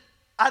porque el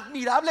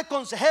admirable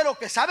consejero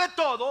que sabe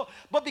todo,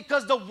 but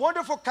because the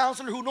wonderful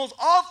counselor who knows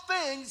all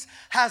things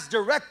has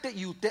directed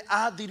you, te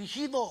ha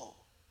dirigido.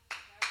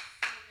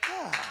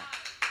 Yeah.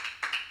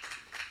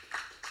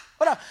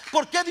 Ahora,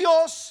 ¿por qué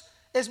Dios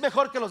es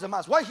mejor que los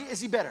demás? Why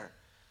is he better?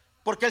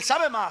 Porque Él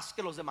sabe más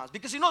que los demás.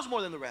 Because He knows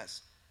more than the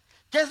rest.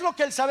 ¿Qué es lo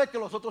que Él sabe que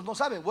los otros no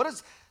saben? What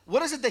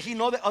is it that He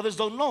knows that others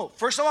don't know?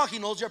 First of all, He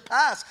knows your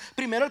past.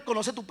 Primero, Él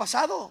conoce tu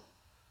pasado.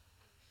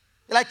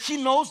 Like He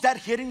knows that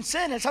hidden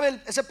sin. Él sabe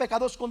ese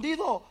pecado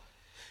escondido.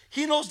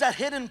 He knows that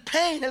hidden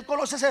pain. Él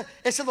conoce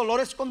ese dolor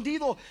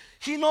escondido.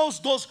 He knows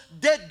those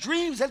dead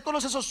dreams. Él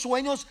conoce esos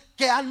sueños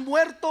que han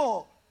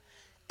muerto.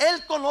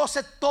 Él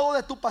conoce todo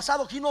de tu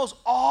pasado. He knows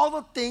all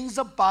the things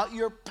about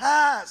your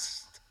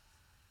past.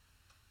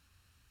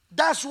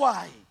 That's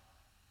why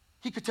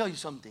He could tell you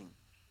something.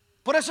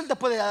 Por eso Él te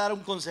puede dar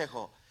un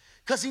consejo.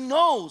 Because He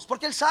knows.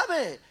 Porque Él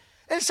sabe.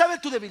 Él sabe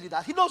tu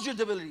debilidad. He knows your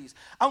debilities.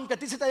 Aunque a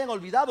ti se te hayan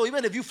olvidado,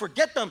 even if you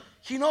forget them,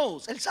 He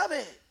knows. Él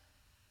sabe.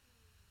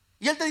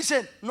 Y Él te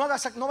dice, no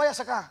vayas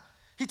acá.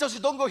 He tells you,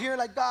 don't go here.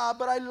 Like, God,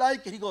 but I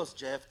like it. He goes,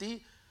 Jefte,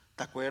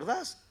 ¿te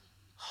acuerdas?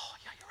 Oh,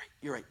 yeah,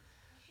 you're right.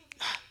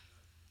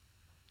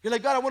 You're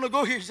like, God, I want to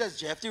go here. He says,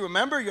 Jefte,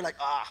 remember? You're like,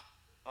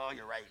 oh,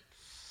 you're right.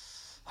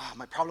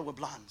 My problem with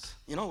blondes.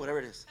 You know, whatever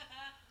it is.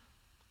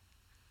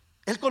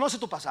 Él conoce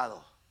tu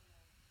pasado.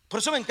 Por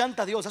eso me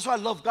encanta Dios. That's why I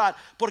love God.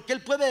 Porque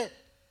Él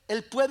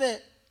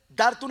puede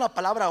darte una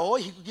palabra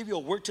hoy. He could give you a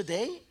word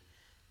today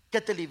que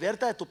te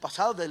liberta de tu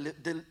pasado,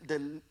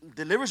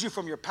 delivers you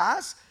from your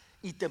past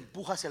y te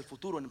empuja hacia el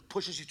futuro and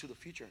pushes you to the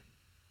future.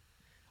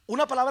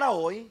 Una palabra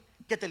hoy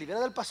que te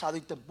libera del pasado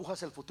y te empuja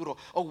hacia el futuro.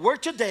 A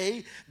word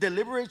today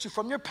deliberates you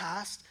from your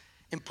past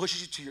and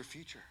pushes you to your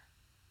future.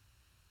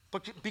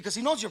 Because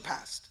He knows your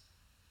past.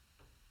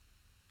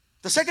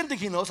 The second thing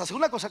He knows, la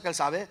segunda cosa que Él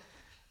sabe,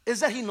 is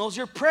that He knows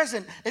your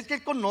present. Es que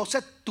Él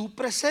conoce tu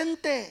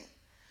presente.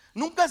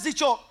 Nunca has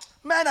dicho,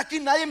 man,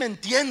 aquí nadie me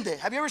entiende.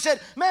 Have you ever said,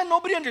 man,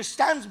 nobody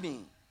understands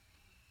me?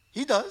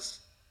 He does.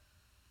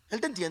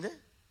 Él te entiende.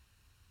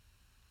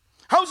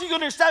 How is He going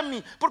to understand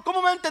me? ¿Por cómo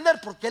me va a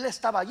entender? Porque Él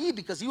estaba allí.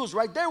 Because He was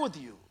right there with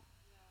you.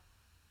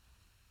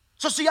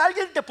 So, si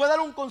alguien te puede dar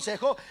un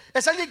consejo,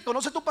 es alguien que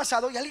conoce tu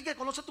pasado y alguien que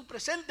conoce tu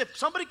presente.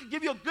 Somebody can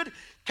give you a good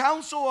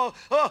counsel,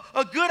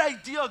 a good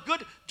idea, a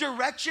good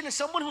direction. Is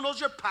someone who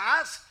knows your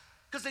past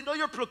because they know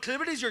your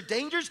proclivities, your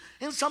dangers,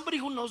 and somebody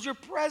who knows your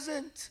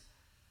present.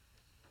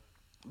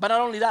 But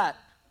not only that,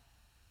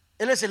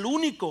 Él es el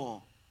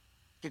único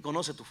que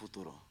conoce tu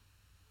futuro.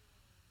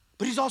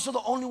 But He's also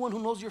the only one who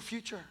knows your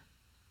future.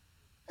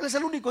 Él es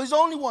el único, He's the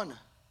only one.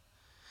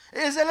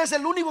 Él es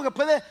el único que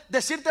puede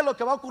decirte lo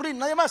que va a ocurrir.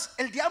 Nadie más.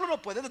 El diablo no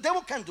puede. The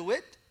devil can't do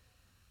it.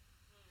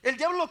 El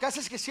diablo lo que hace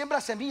es que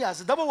siembra semillas.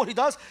 The devil, what he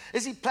does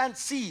is he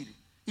plants seed.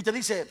 Y te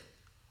dice,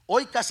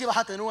 hoy casi vas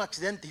a tener un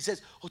accidente. He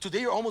says, oh,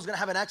 today you're almost going to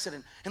have an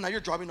accident. And now you're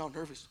driving down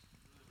nervous.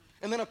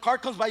 And then a car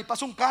comes by y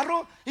pasa un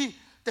carro y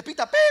te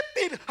pita,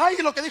 pip, pip. Ay,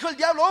 lo que dijo el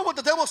diablo, oh, what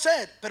the devil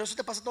said. Pero eso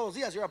te pasa todos los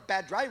días. You're a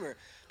bad driver.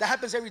 That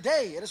happens every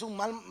day. Eres un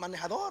mal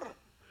manejador.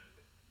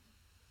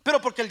 Pero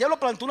porque el diablo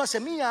plantó una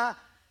semilla,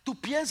 tú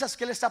piensas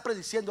que él está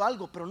prediciendo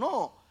algo, pero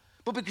no.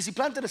 But because he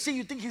planted a seed,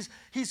 you think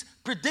he's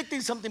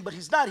predicting something, but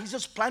he's not. He's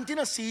just planting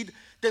a seed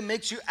that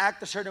makes you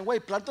act a certain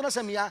way. Planta una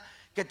semilla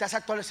que te hace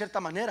actuar de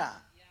cierta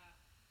manera. Yeah.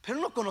 Pero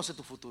él no conoce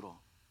tu futuro.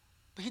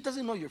 But he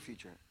doesn't know your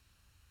future.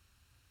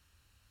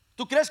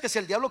 ¿Tú crees que si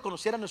el diablo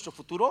conociera nuestro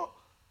futuro,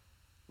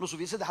 nos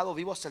hubiese dejado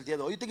vivos hasta el día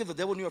de hoy? You think if the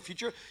devil knew our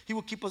future, he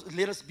would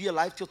let us be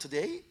alive till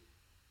today?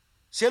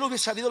 Si él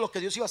hubiese sabido lo que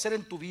Dios iba a hacer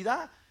en tu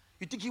vida,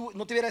 you think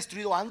no te hubiera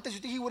destruido antes?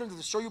 You think He wouldn't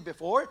destroy you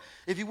before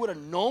if He would have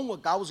known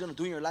what God was going to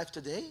do in your life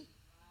today?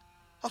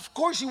 Of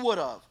course He would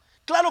have.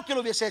 Claro que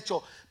lo hubiese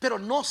hecho, pero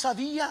no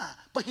sabía.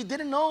 But He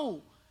didn't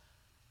know.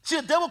 See,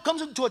 the devil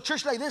comes into a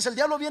church like this. El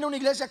diablo viene a una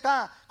iglesia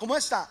acá, como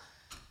esta.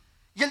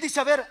 Y él dice,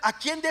 a ver, ¿a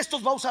quién de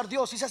estos va a usar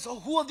Dios? He says, oh,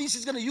 who of these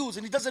is going to use?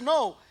 And he doesn't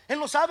know. Él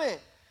no sabe.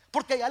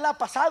 Porque ya le ha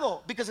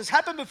pasado. Because it's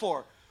happened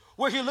before.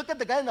 Where he'll look at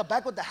the guy in the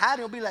back with the hat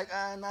and he'll be like,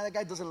 nah, that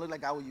guy doesn't look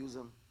like I would use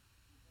him.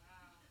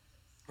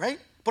 Right?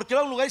 Porque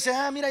va a un lugar y dice,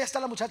 mira, ya está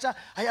la muchacha,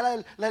 allá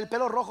la del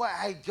pelo rojo.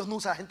 Ay, Dios no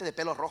usa gente de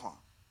pelo rojo.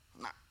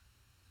 No.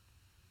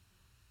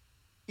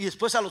 Y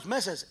después a los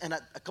meses, and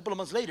a couple of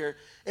months later,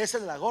 ese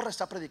de la gorra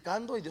está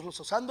predicando y Dios lo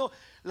está usando.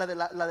 La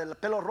del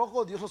pelo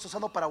rojo, Dios lo está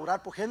usando para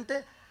orar por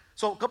gente.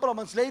 So a couple of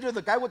months later,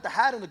 the guy with the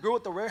hat and the girl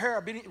with the red hair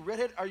are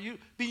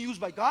being used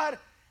by God.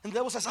 And the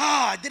devil says,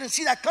 I didn't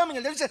see that coming.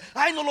 And the devil says,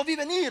 ay, no lo vi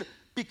venir.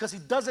 Because he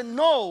doesn't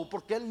know,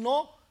 porque él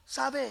no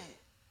sabe.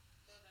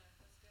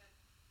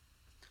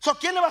 So, ¿a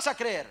quién le vas a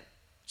creer?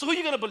 So, who are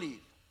you going to believe?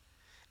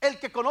 ¿El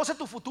que conoce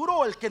tu futuro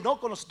o el que no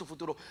conoce tu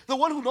futuro? The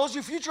one who knows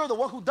your future or the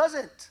one who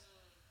doesn't?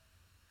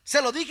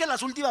 Se lo dije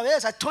las últimas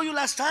veces. I told you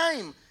last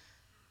time.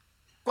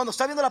 Cuando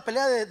estaba viendo la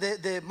pelea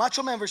de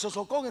Macho Man versus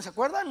Hulk Hogan, ¿se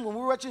acuerdan?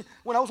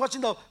 When I was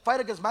watching the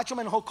fight against Macho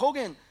Man and Hulk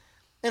Hogan,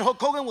 and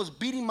Hulk Hogan was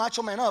beating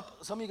Macho Man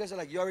up. Some of you guys are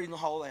like, you already know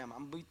how old I am.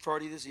 I'm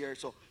 30 this year,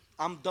 so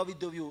I'm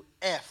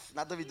WWF,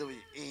 not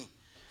WWE.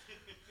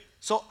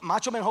 So,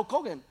 Macho Man, Hulk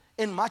Hogan.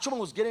 And Macho Man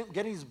was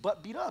getting his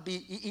butt beat up.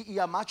 Y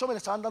a Macho Man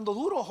le estaban dando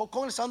duro. Hulk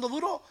Hogan le estaba dando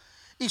duro.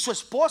 Y su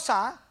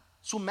esposa,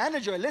 su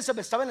manager,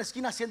 Elizabeth, estaba en la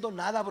esquina haciendo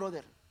nada,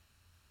 brother.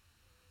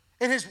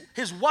 And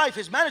his wife,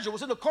 his manager,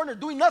 was in the corner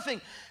doing nothing.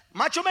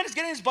 Macho Man is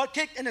getting his butt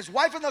kicked and his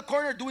wife in the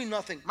corner doing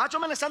nothing. Macho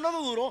Man está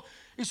dando duro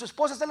y su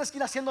esposa está en la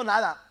esquina haciendo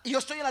nada. Y yo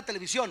estoy en la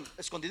televisión,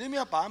 escondido en mi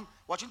papá,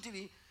 watching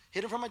TV,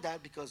 hidden from my dad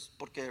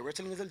porque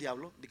wrestling es del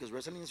diablo, because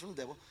wrestling is from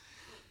the devil.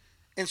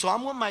 And so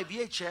I'm on my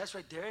VHS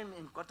right there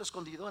en cuarto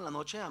escondido en la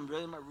noche. I'm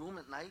really in my room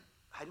at night,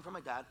 hiding from my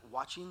dad,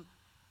 watching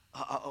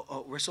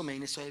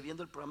WrestleMania. Estoy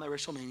viendo el programa de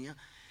WrestleMania.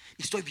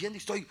 Y estoy viendo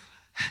y estoy,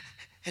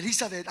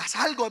 Elizabeth, haz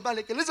algo,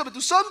 vale, Elizabeth, do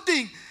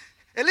something.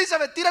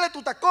 Elizabeth, tírale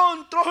tu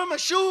tacón, throw him a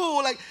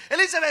shoe. Like,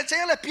 Elizabeth,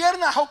 enséñale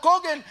pierna, Hulk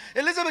Hogan.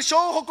 Elizabeth,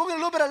 show Hulk Hogan a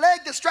little bit of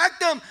leg,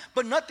 distract him.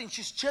 But nothing,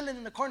 she's chilling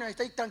in the corner.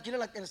 Está ahí tranquila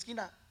en la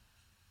esquina.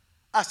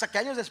 Hasta que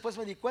años después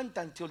me di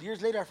cuenta, until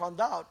years later I found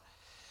out,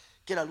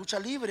 que la lucha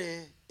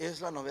libre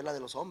es la novela de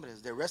los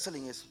hombres. The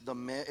wrestling is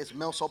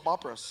male soap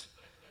operas.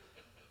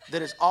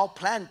 That is all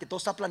planned, que todo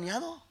está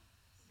planeado.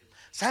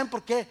 ¿Saben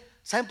por qué?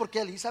 ¿Saben por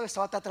qué Elizabeth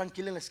estaba tan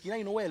tranquila en la esquina?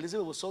 You know why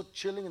Elizabeth was so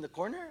chilling in the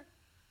corner?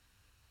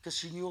 Because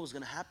she knew it was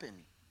going to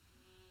happen.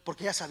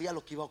 Porque ella sabía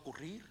lo que iba a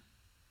ocurrir.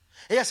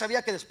 Ella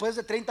sabía que después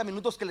de 30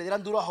 minutos que le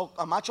dieran duro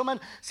a Macho Man,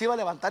 se iba a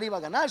levantar y iba a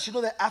ganar. She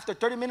knew that after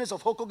 30 minutes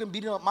of Hulk Hogan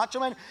beating up Macho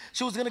Man,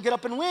 she was going to get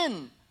up and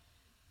win.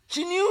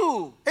 She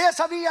knew. Ella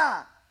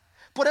sabía.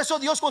 Por eso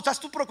Dios, cuando estás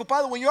tú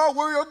preocupado, when you are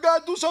worried, oh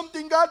God, do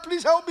something, God,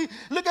 please help me.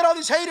 Look at all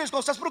these haters.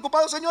 Cuando estás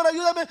preocupado, Señor,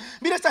 ayúdame.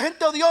 Mira esta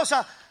gente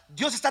odiosa.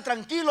 Dios está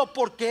tranquilo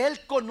porque Él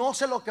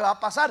conoce lo que va a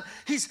pasar.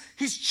 He's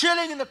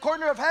chilling in the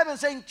corner of heaven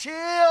saying,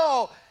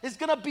 chill, it's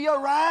going to be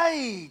all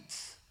right.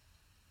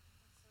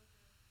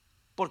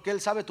 Porque Él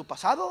sabe tu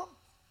pasado,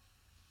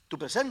 tu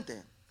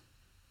presente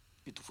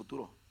y tu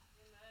futuro.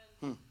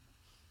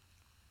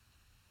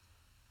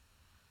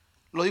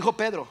 Lo dijo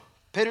Pedro.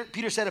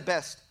 Peter said it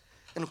best.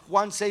 In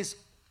Juan 6,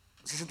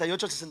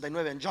 68 al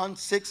 69, and John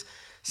 6,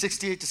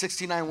 68 to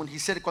 69, when he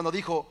said, cuando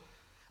dijo,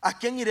 ¿a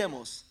quién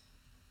iremos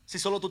si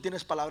solo tú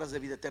tienes palabras de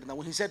vida eterna?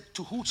 When he said,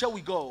 to who shall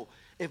we go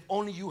if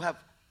only you have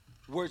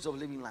words of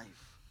living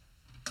life?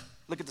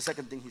 Look at the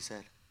second thing he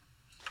said.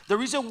 The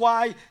reason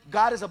why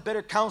God is a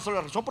better counselor,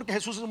 la razón porque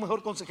Jesús es un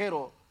mejor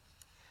consejero,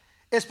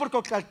 es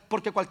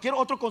porque cualquier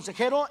otro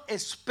consejero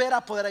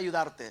espera poder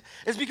ayudarte.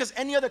 It's because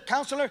any other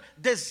counselor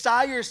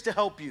desires to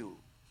help you.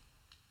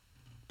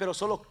 Pero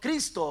solo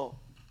Cristo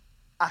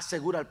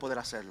asegura el poder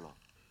hacerlo.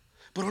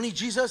 But only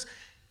Jesus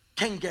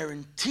can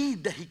guarantee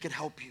that He can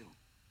help you.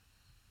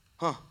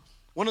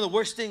 One of the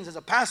worst things as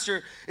a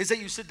pastor is that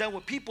you sit down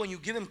with people and you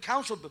give them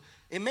counsel, but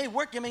it may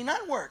work, it may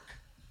not work.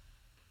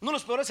 Uno de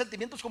los peores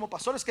sentimientos como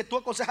pastor es que tú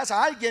aconsejas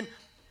a alguien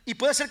y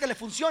puede ser que le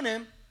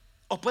funcione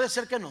o puede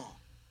ser que no.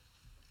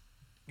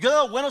 Yo he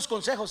dado buenos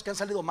consejos que han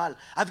salido mal.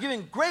 I've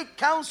given great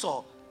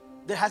counsel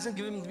that hasn't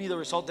given me the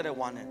result that I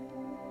wanted.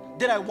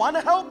 Did I want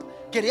to help?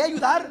 ¿Quería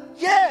ayudar?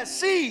 Yes,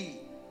 sí.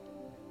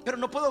 Pero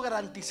no puedo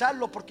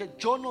garantizarlo porque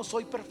yo no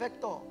soy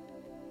perfecto.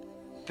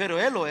 Pero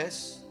Él lo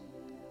es.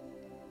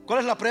 ¿Cuál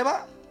es la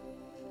prueba?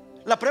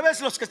 La prueba es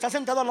los que están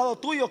sentados al lado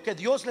tuyo, que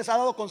Dios les ha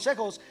dado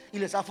consejos y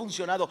les ha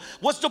funcionado.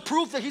 What's the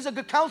proof that He's a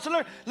good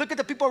counselor? Look at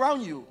the people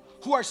around you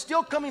who are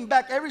still coming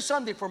back every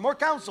Sunday for more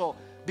counsel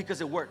because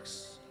it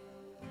works.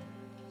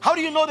 How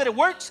do you know that it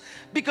works?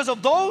 Because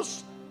of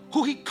those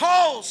who He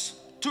calls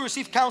to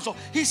receive counsel.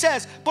 He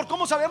says, ¿por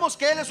cómo sabemos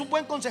que Él es un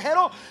buen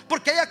consejero?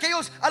 Porque hay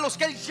aquellos a los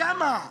que Él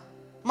llama.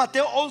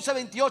 Mateo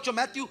 11:28,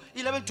 Matthew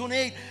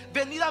 11:28.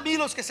 Venid a mí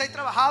los que estáis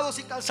trabajados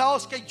y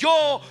cansados, que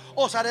yo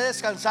os haré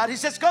descansar. He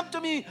says, come to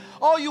me,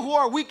 all you who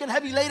are weak and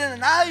heavy laden,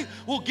 and I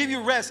will give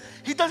you rest.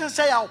 He doesn't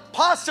say, I'll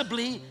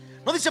possibly.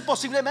 No dice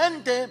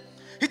posiblemente.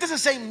 He doesn't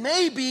say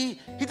maybe.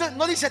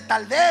 No dice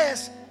tal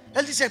vez.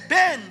 Él dice,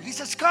 ven. He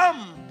says,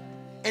 come,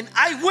 and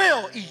I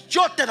will, y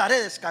yo te daré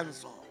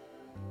descanso.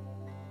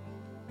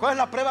 ¿Cuál es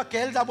la prueba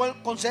que Él da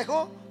buen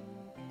consejo?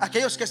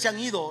 Aquellos que se han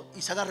ido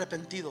y se han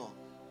arrepentido.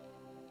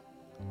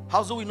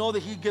 How do we know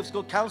that He gives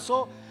good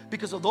counsel?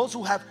 Because of those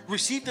who have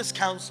received this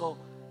counsel,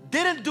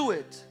 didn't do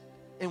it,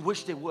 and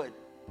wish they would.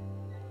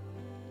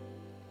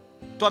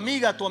 Tu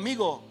amiga, tu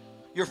amigo,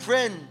 your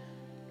friend,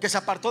 que se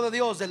apartó de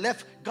Dios, that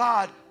left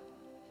God,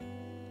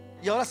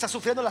 y ahora está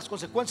sufriendo las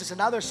consecuencias, and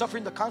now they're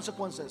suffering the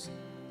consequences.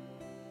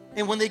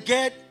 And when they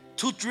get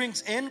 2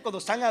 drinks in, cuando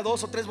están a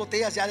 2 o 3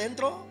 botellas ya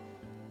adentro,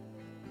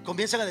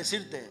 comienzan a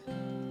decirte,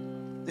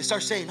 they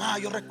start saying,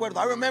 yo recuerdo,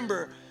 I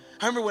remember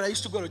when I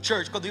used to go to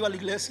church, cuando iba a la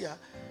iglesia,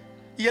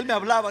 y él me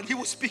hablaba, and he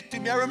would speak to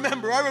me, I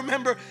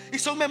remember, y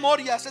son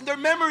memorias, and they're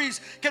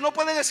memories que no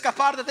pueden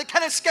escapar, that they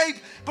can't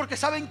escape, porque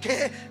saben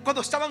que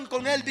cuando estaban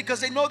con él, because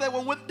they know that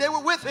when they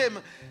were with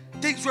him,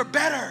 things were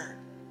better,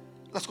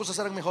 las cosas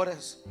eran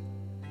mejores.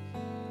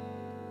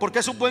 ¿Por qué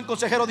es un buen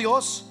consejero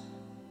Dios?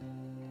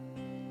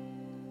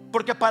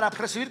 Porque para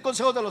recibir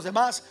consejos de los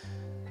demás,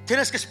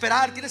 tienes que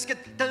esperar, tienes que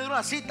tener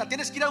una cita,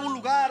 tienes que ir a un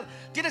lugar,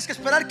 tienes que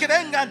esperar que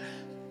vengan.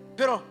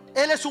 Pero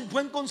Él es un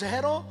buen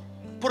consejero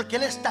porque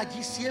Él está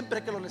allí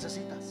siempre que lo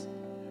necesitas.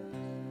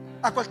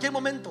 A cualquier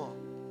momento,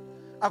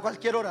 a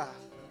cualquier hora.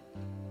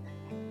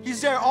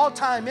 He's there all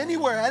time,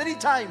 anywhere, at any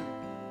time.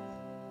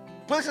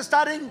 Puedes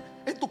estar en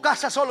tu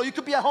casa solo. You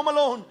could be at home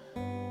alone,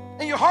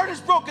 and your heart is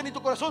broken y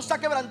tu corazón está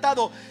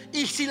quebrantado.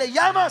 Y si le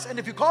llamas, and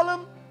if you call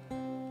Him,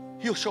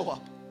 He'll show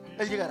up.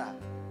 Él llegará.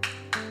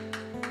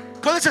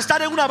 Puedes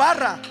estar en una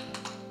barra,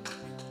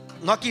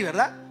 no aquí,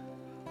 ¿verdad?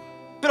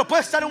 Pero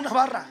puedes estar en una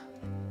barra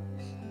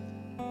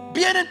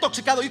bien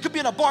intoxicado. You could be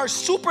in a bar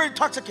super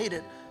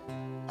intoxicated.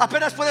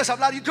 Apenas puedes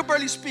hablar, you could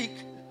barely speak.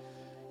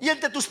 Y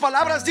entre tus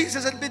palabras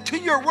dices, and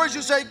between your words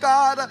you say,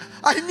 God,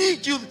 I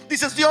need you.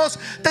 Dices, Dios,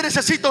 te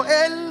necesito.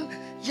 Él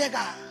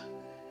llega.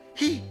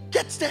 He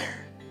gets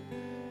there.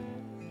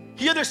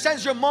 He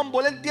understands your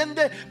mumble. Él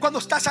entiende cuando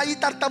estás ahí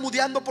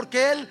tartamudeando,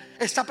 porque Él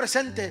está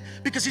presente.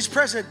 Because He's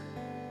present.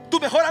 Tu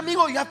mejor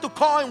amigo, you have to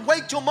call and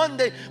wait till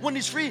Monday when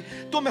he's free.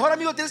 Tu mejor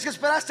amigo tienes que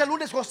esperar hasta el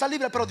lunes cuando está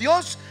libre. Pero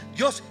Dios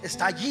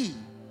está allí.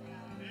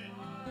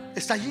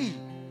 Está allí.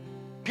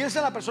 Piensa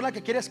en la persona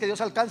que quieres que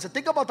Dios alcance.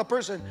 Think about the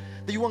person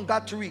that you want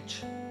God to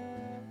reach.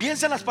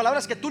 Piensa en las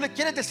palabras que tú le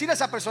quieres decir a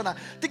esa persona.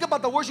 Think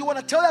about the words you want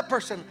to tell that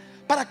person,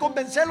 para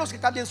convencerlos que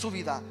cambien su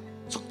vida.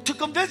 So, to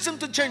convince them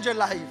to change their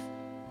life.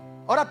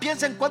 Ahora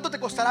piensa en cuánto te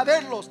costará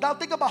verlos. Now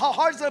think about how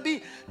hard it's going to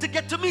be to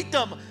get to meet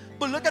them.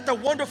 But look at the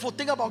wonderful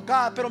thing about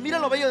God. Pero mira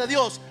lo bello de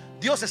Dios.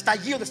 Dios está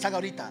allí donde están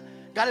ahorita.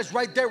 God is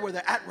right there where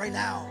they're at right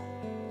now.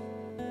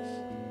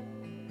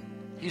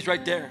 He's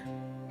right there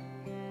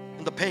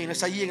in the pain.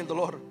 Es allí en el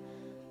dolor.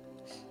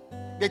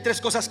 Y hay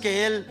tres cosas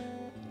que Él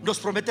nos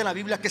promete en la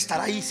Biblia, que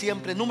estará ahí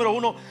siempre. Número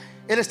uno,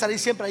 Él estará ahí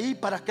siempre ahí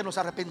para que nos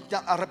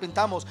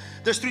arrepentamos.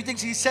 There's three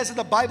things He says in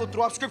the Bible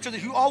throughout Scripture that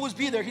He'll always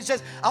be there. He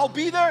says, I'll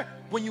be there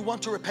when you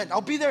want to repent.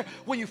 I'll be there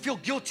when you feel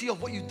guilty of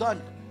what you've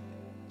done.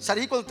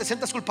 Estaré ahí cuando te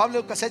sientas culpable de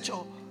lo que has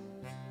hecho.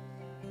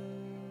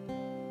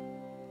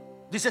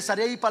 Dice,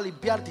 estaré ahí para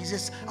limpiarte. He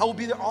says, I will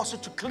be there also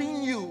to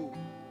clean you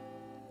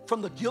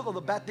from the guilt of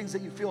the bad things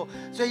that you feel.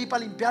 Estoy ahí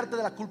para limpiarte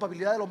de la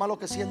culpabilidad de lo malo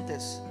que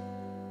sientes.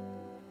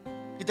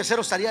 Y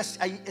tercero, estaré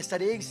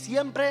ahí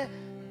siempre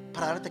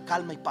para darte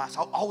calma y paz.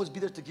 I'll always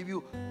be there to give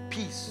you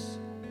peace.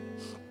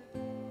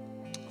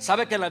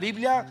 ¿Sabe que en la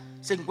Biblia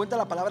se encuentra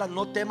la palabra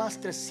no temas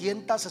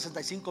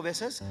 365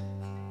 veces?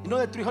 You know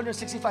that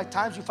 365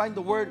 times you find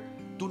the word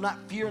do not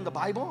fear in the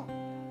Bible?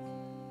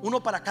 Uno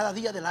para cada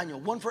día del año.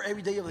 One for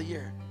every day of the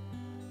year.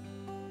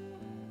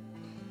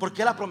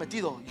 Porque Él ha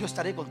prometido, yo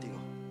estaré contigo.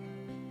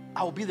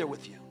 I will be there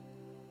with you.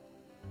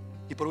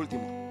 Y por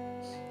último,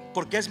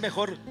 porque es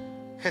mejor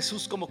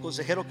Jesús como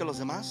consejero que los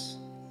demás.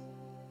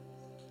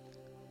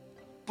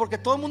 Porque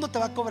todo el mundo te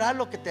va a cobrar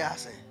lo que te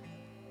hace.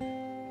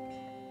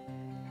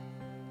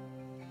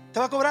 Te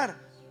va a cobrar.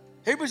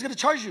 Everybody's going to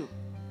charge you.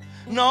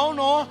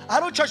 No, I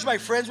don't charge my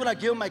friends when I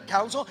give them my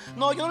counsel.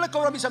 No, yo no le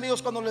cobro a mis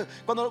amigos cuando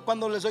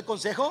les doy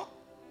consejo.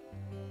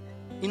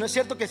 Y no es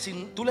cierto que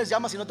si tú les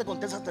llamas y no te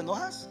contestas, te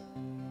enojas.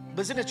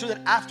 But isn't it true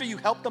that after you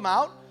help them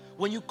out,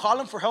 when you call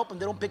them for help and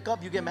they don't pick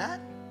up, you get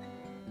mad?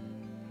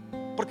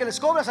 Porque les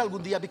cobras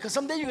algún día, because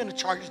someday you're going to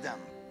charge them.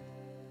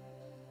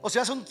 O si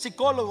vas a un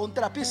psicólogo, un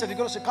terapista, if you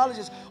go to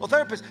psychologist or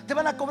therapist, te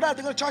van a cobrar,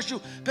 they're going to charge you.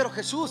 Pero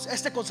Jesús,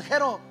 este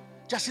consejero,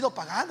 ya ha sido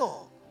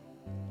pagado.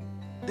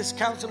 This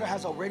counselor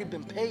has already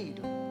been paid.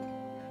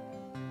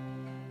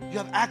 You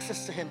have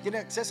access to him.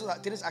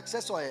 Tienes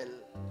acceso a él.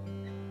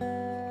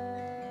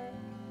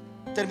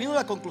 Termino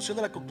la conclusión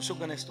de la conclusión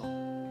con esto.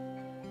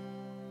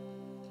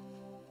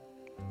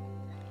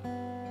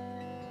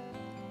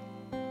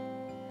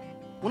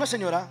 Una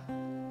señora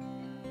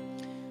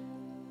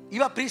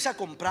iba a prisa a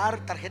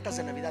comprar tarjetas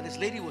de Navidad. This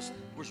lady was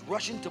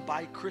rushing to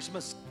buy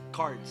Christmas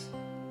cards.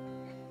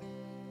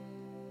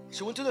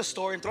 She went to the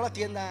store, entró a la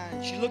tienda,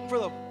 and she looked for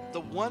the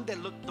one that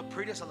looked the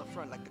prettiest on the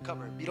front, like the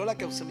cover. Miró la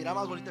que se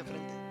miraba más bonita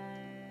enfrente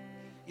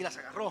y las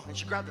agarró, and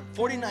she grabbed them.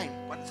 49,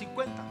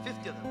 50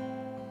 of them.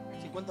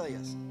 50 de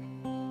ellas.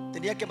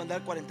 Tenía que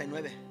mandar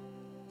 49.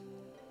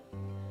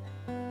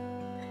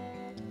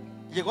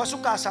 Llegó a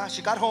su casa.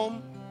 She got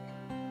home.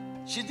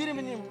 She didn't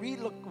even read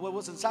what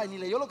was inside. Ni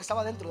leyó lo que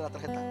estaba dentro de la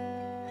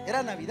tarjeta.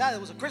 Era Navidad.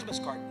 It was a Christmas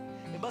card.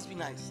 It must be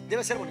nice.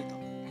 Debe ser bonito.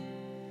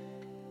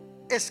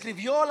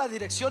 Escribió las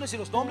direcciones y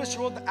los nombres. She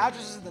wrote the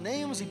addresses and the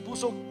names. Y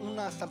puso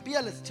una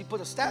estampilla. She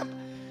put a stamp.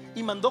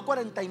 Y mandó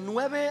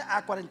 49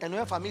 a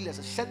 49 familias.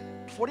 She sent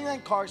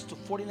 49 cards to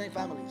 49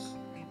 families.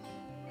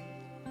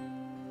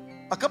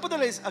 A couple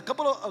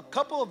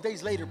of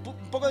days later,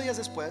 un poco de días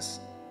después,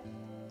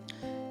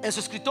 en su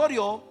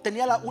escritorio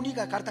tenía la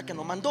única carta que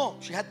no mandó.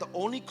 She had the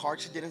only card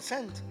she didn't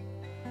send.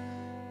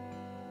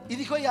 Y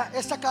dijo ella,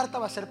 esta carta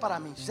va a ser para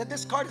mí. She said,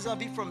 this card is going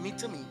to be from me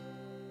to me.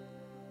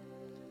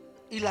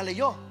 Y la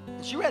leyó.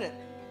 And she read it.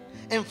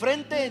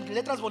 Enfrente, en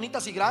letras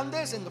bonitas y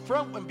grandes, in the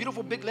front, in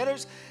beautiful big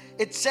letters,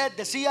 it said,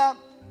 decía,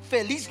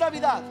 Feliz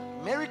Navidad,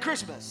 Merry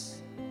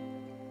Christmas.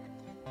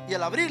 Y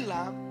al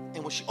abrirla,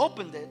 and when she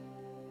opened it,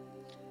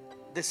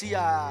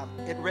 decía,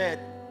 it read,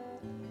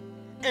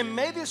 and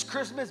may this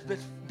Christmas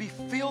be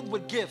filled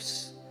with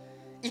gifts.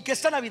 Y que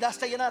esta Navidad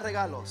está llena de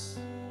regalos.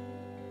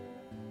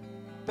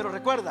 Pero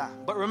recuerda,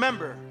 but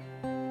remember,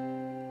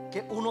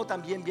 que uno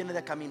también viene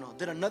de camino.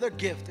 That another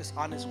gift is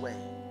on his way.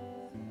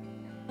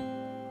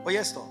 Oye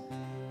esto,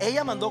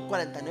 ella mandó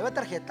 49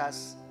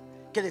 tarjetas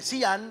que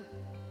decían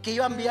que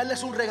iba a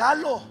enviarles un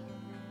regalo.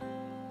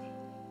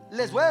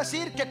 Les voy a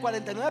decir que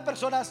 49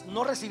 personas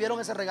no recibieron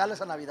ese regalo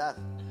esa Navidad.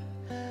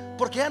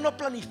 Porque ella no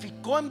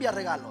planificó enviar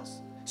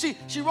regalos. See,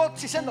 she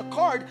sent a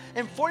card,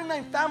 and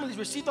 49 families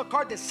received a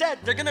card that said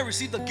they're going to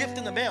receive the gift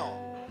in the mail.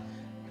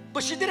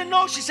 But she didn't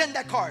know she sent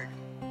that card.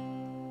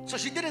 So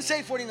she didn't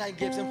say 49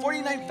 gifts, and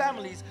 49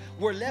 families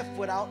were left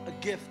without a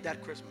gift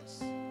that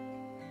Christmas.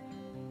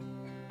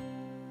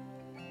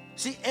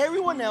 See,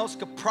 everyone else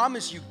could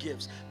promise you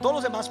gifts. Todos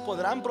los demás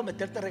podrán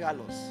prometerte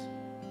regalos.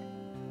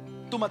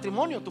 Tu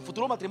matrimonio, tu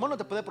futuro matrimonio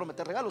te puede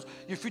prometer regalos.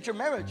 Your future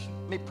marriage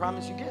may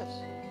promise you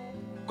gifts.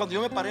 Cuando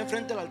yo me paré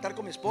enfrente del altar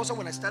con mi esposa,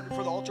 when I stood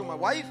before the altar with my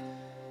wife,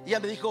 ella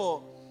me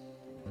dijo,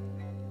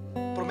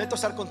 prometo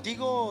estar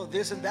contigo,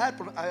 this and that.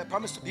 I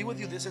promise to be with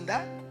you, this and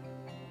that.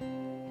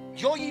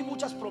 Yo oí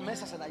muchas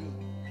promesas en ahí.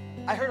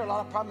 I heard a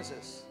lot of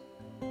promises.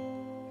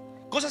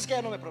 Cosas que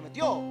ella no me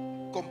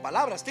prometió con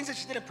palabras, things that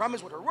she didn't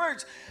promise with her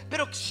words,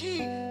 pero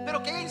que ella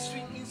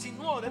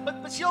insinuó,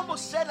 but she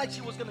almost said like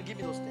she was going to give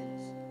me those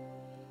things.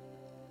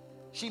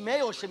 She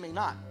may or she may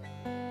not.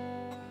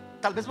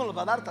 Tal vez me los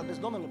va a dar, tal vez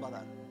no me los va a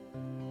dar.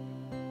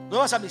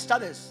 Nuevas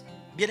amistades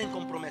vienen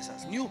con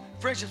promesas. New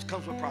friendships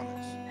comes with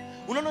promise.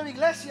 Una nueva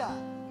iglesia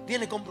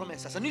viene con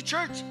promesas. A new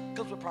church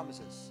comes with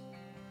promises.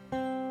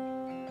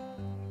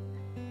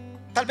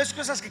 Tal vez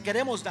cosas que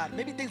queremos dar,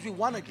 maybe things we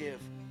want to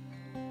give,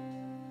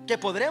 que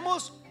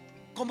podremos,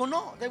 como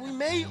no, that we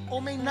may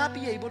or may not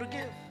be able to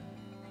give.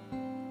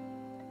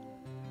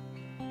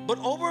 But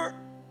over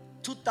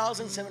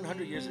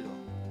 2,700 years ago,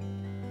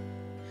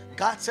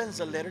 God sends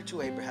a letter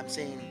to Abraham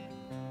saying,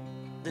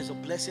 there's a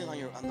blessing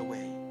on the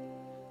way.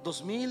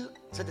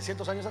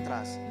 2,700 años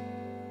atrás,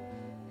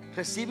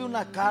 recibe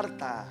una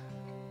carta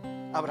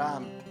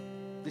Abraham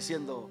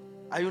diciendo,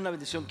 hay una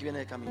bendición que viene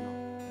de camino.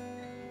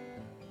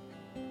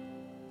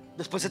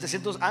 Después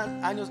 700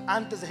 años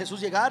antes de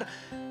Jesús llegar,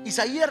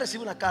 Isaías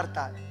recibe una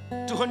carta.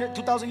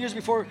 2,000 years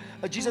before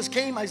Jesus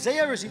came,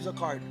 Isaiah receives a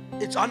card.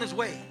 It's on its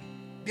way.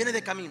 Viene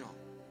de camino.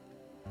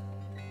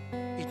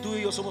 Y tú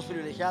y yo somos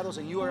privilegiados,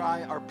 and you and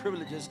I are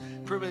privileged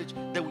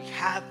that we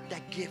have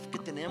that gift, que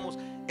tenemos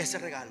ese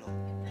regalo.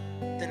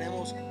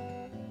 Tenemos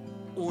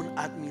un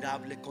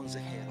admirable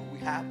consejero. We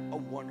have a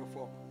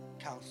wonderful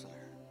counselor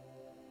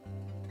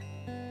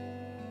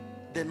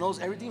that knows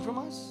everything from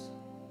us,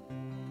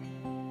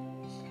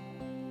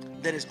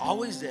 that is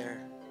always there,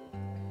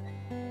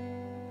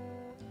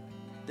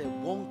 that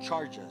won't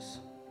charge us,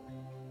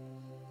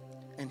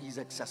 and he's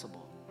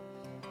accessible.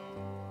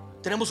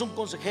 Tenemos un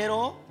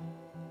consejero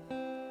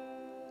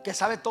que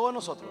sabe todo de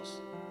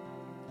nosotros,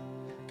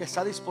 que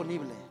está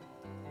disponible,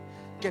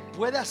 que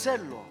puede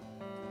hacerlo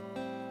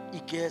y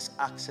que es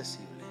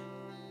accesible.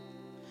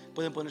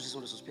 ¿Pueden ponerse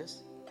sobre sus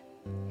pies?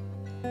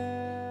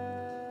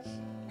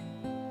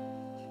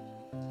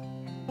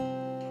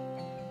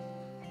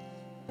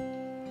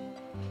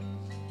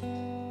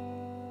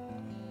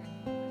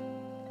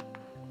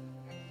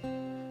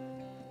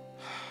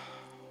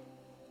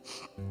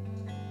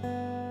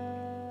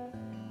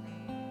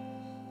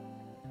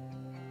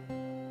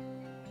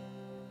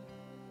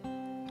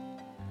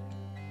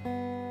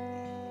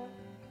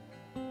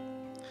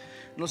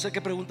 No sé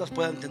qué preguntas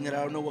puedan tener. I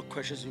don't know what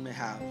questions you may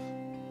have.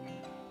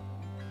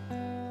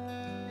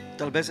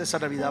 Tal vez esa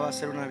Navidad va a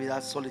ser una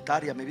Navidad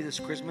solitaria. Maybe this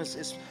Christmas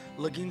is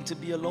looking to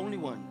be a lonely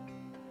one.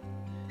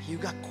 You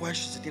got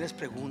questions, si tienes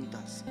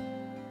preguntas.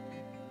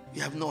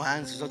 You have no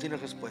answers, no tienes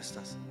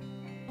respuestas.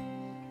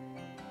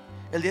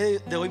 El día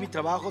de hoy mi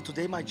trabajo,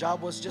 today my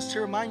job was just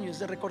to remind you, es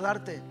de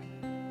recordarte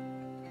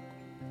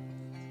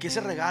que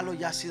ese regalo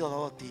ya ha sido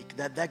dado a ti.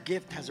 That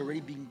gift has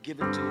already been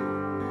given to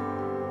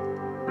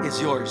you.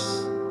 It's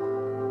yours.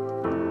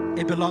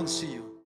 It belongs to you.